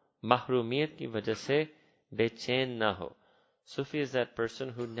और mahrumiyyat की वजह से बेचैन ना हो. Sufi is that person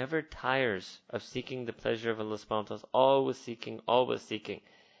who never tires of seeking the pleasure of Allah subhanahu wa ta'ala, always seeking.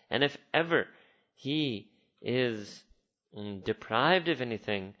 And if ever he is deprived of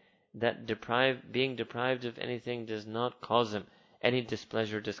anything, being deprived of anything does not cause him any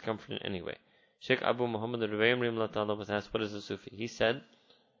displeasure, discomfort in any way. Sheikh Abu Muhammad al-Ruwaym rahimahullah ta'ala was asked, what is a Sufi? He said,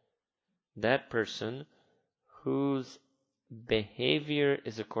 that person whose behavior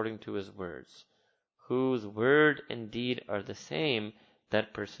is according to his words, whose word and deed are the same,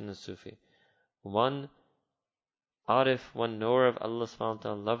 that person is Sufi. One Arif, one knower of Allah subhanahu wa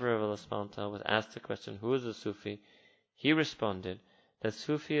ta'ala, lover of Allah subhanahu wa ta'ala, was asked the question, who is a Sufi? He responded that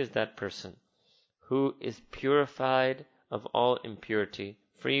Sufi is that person who is purified of all impurity,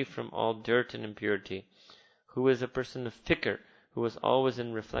 free from all dirt and impurity, who is a person of fikr, who is always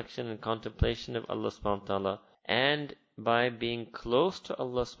in reflection and contemplation of Allah subhanahu wa ta'ala, and by being close to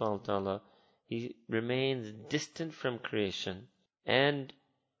Allah subhanahu wa ta'ala, he remains distant from creation, and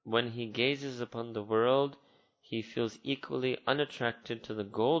when he gazes upon the world, he feels equally unattracted to the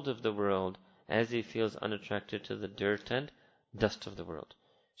gold of the world as he feels unattracted to the dirt and dust of the world.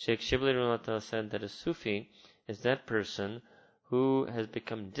 Sheikh Shibli rahimahullah ta'ala said that a Sufi is that person who has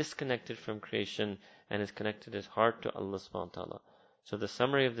become disconnected from creation and has connected his heart to Allah subhanahu wa ta'ala. So the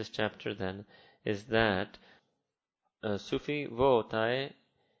summary of this chapter then is that सूफी वो होता है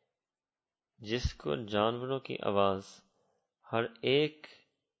जिसको जानवरों की आवाज, हर एक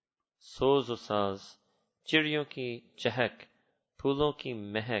सोज व साज, चिड़ियों की चहक, फूलों की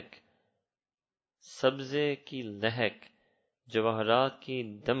महक, सब्जे की लहक, जवाहरात की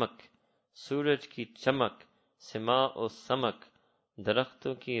दमक, सूरज की चमक, सिमा ओ समक,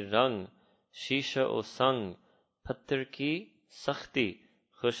 दरख्तों की रंग, शीशा ओ संग, पत्थर की सख्ती,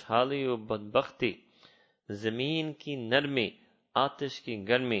 खुशहाली ओ बदबख्ती, जमीन की नरमी, आतिश की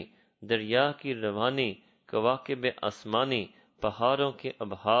गर्मी, दरिया की रवानी, कवाकिब आसमानी, पहाड़ों के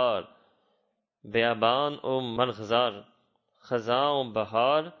अबहार, बेआबान ओ मरगजार, खजाओं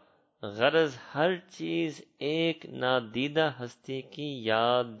बहार, गरज हर चीज एक नादीदा हस्ती की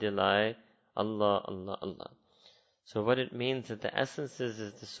याद दिलाए, Allah, Allah, Allah. So what it means, that the essence is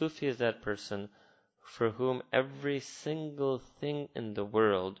the Sufi is that person for whom every single thing in the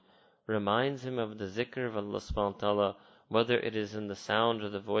world reminds him of the zikr of Allah subhanahu wa ta'ala, whether it is in the sound or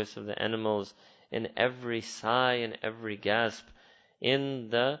the voice of the animals, in every sigh and every gasp, in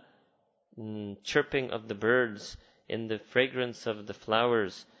the chirping of the birds, in the fragrance of the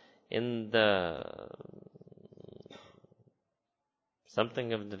flowers, in the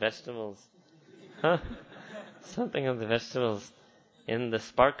something of the vegetables, something of the vegetables, in the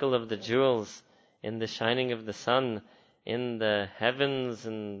sparkle of the jewels, in the shining of the sun, in the heavens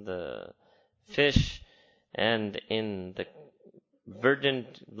and the fish, and in the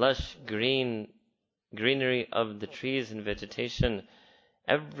verdant, lush greenery of the trees and vegetation,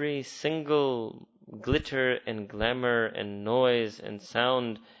 every single glitter and glamour and noise and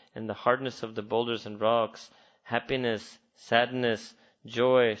sound, and the hardness of the boulders and rocks, happiness, sadness,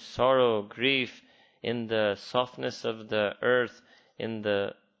 joy, sorrow, grief, in the softness of the earth, in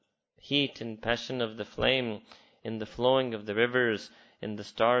the heat and passion of the flame, in the flowing of the rivers, in the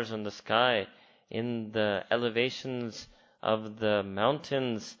stars on the sky, in the elevations of the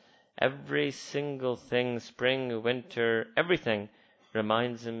mountains, every single thing, spring, winter, everything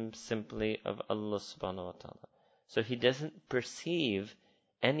reminds him simply of Allah subhanahu wa ta'ala. So he doesn't perceive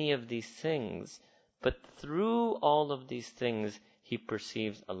any of these things, but through all of these things, he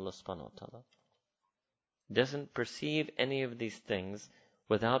perceives Allah subhanahu wa ta'ala. Doesn't perceive any of these things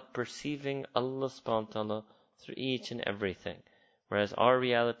without perceiving Allah subhanahu wa ta'ala through each and everything. Whereas our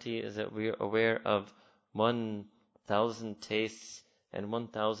reality is that we are aware of 1,000 tastes and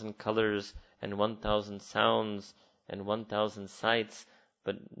 1,000 colors and 1,000 sounds and 1,000 sights,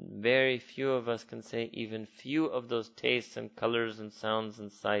 but very few of us can say even few of those tastes and colors and sounds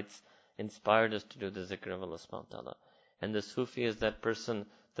and sights inspired us to do the zikr of Allah subhanahu wa ta'ala. And the Sufi is that person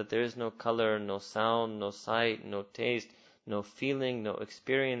that there is no color, no sound, no sight, no taste, no feeling, no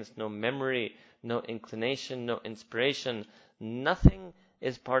experience, no memory, no inclination, no inspiration. Nothing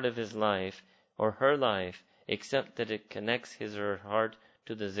is part of his life or her life except that it connects his or her heart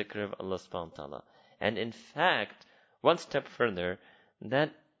to the zikr of Allah subhanahu wa ta'ala. And in fact, one step further,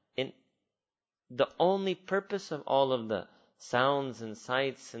 that in the only purpose of all of the sounds and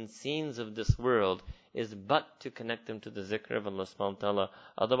sights and scenes of this world is but to connect them to the zikr of Allah subhanahu wa ta'ala.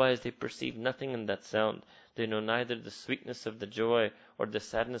 Otherwise they perceive nothing in that sound. They know neither the sweetness of the joy or the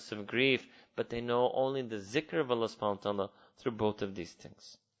sadness of grief, but they know only the zikr of Allah subhanahu wa ta'ala through both of these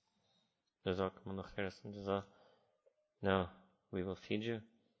things. Jazakumullah khairan. Now we will feed you,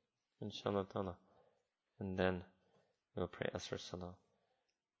 inshallah ta'ala, and then we'll pray Asr Salah.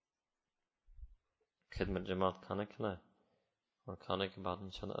 खिदमत जमात खाना खिलाए और खाने के बाद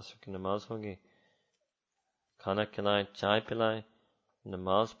इंशाल्लाह असर की नमाज होगी. खाना खिलाएं, चाय पिलाएं,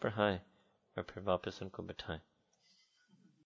 नमाज पढ़ाएं और फिर वापस उनको बिठाएं.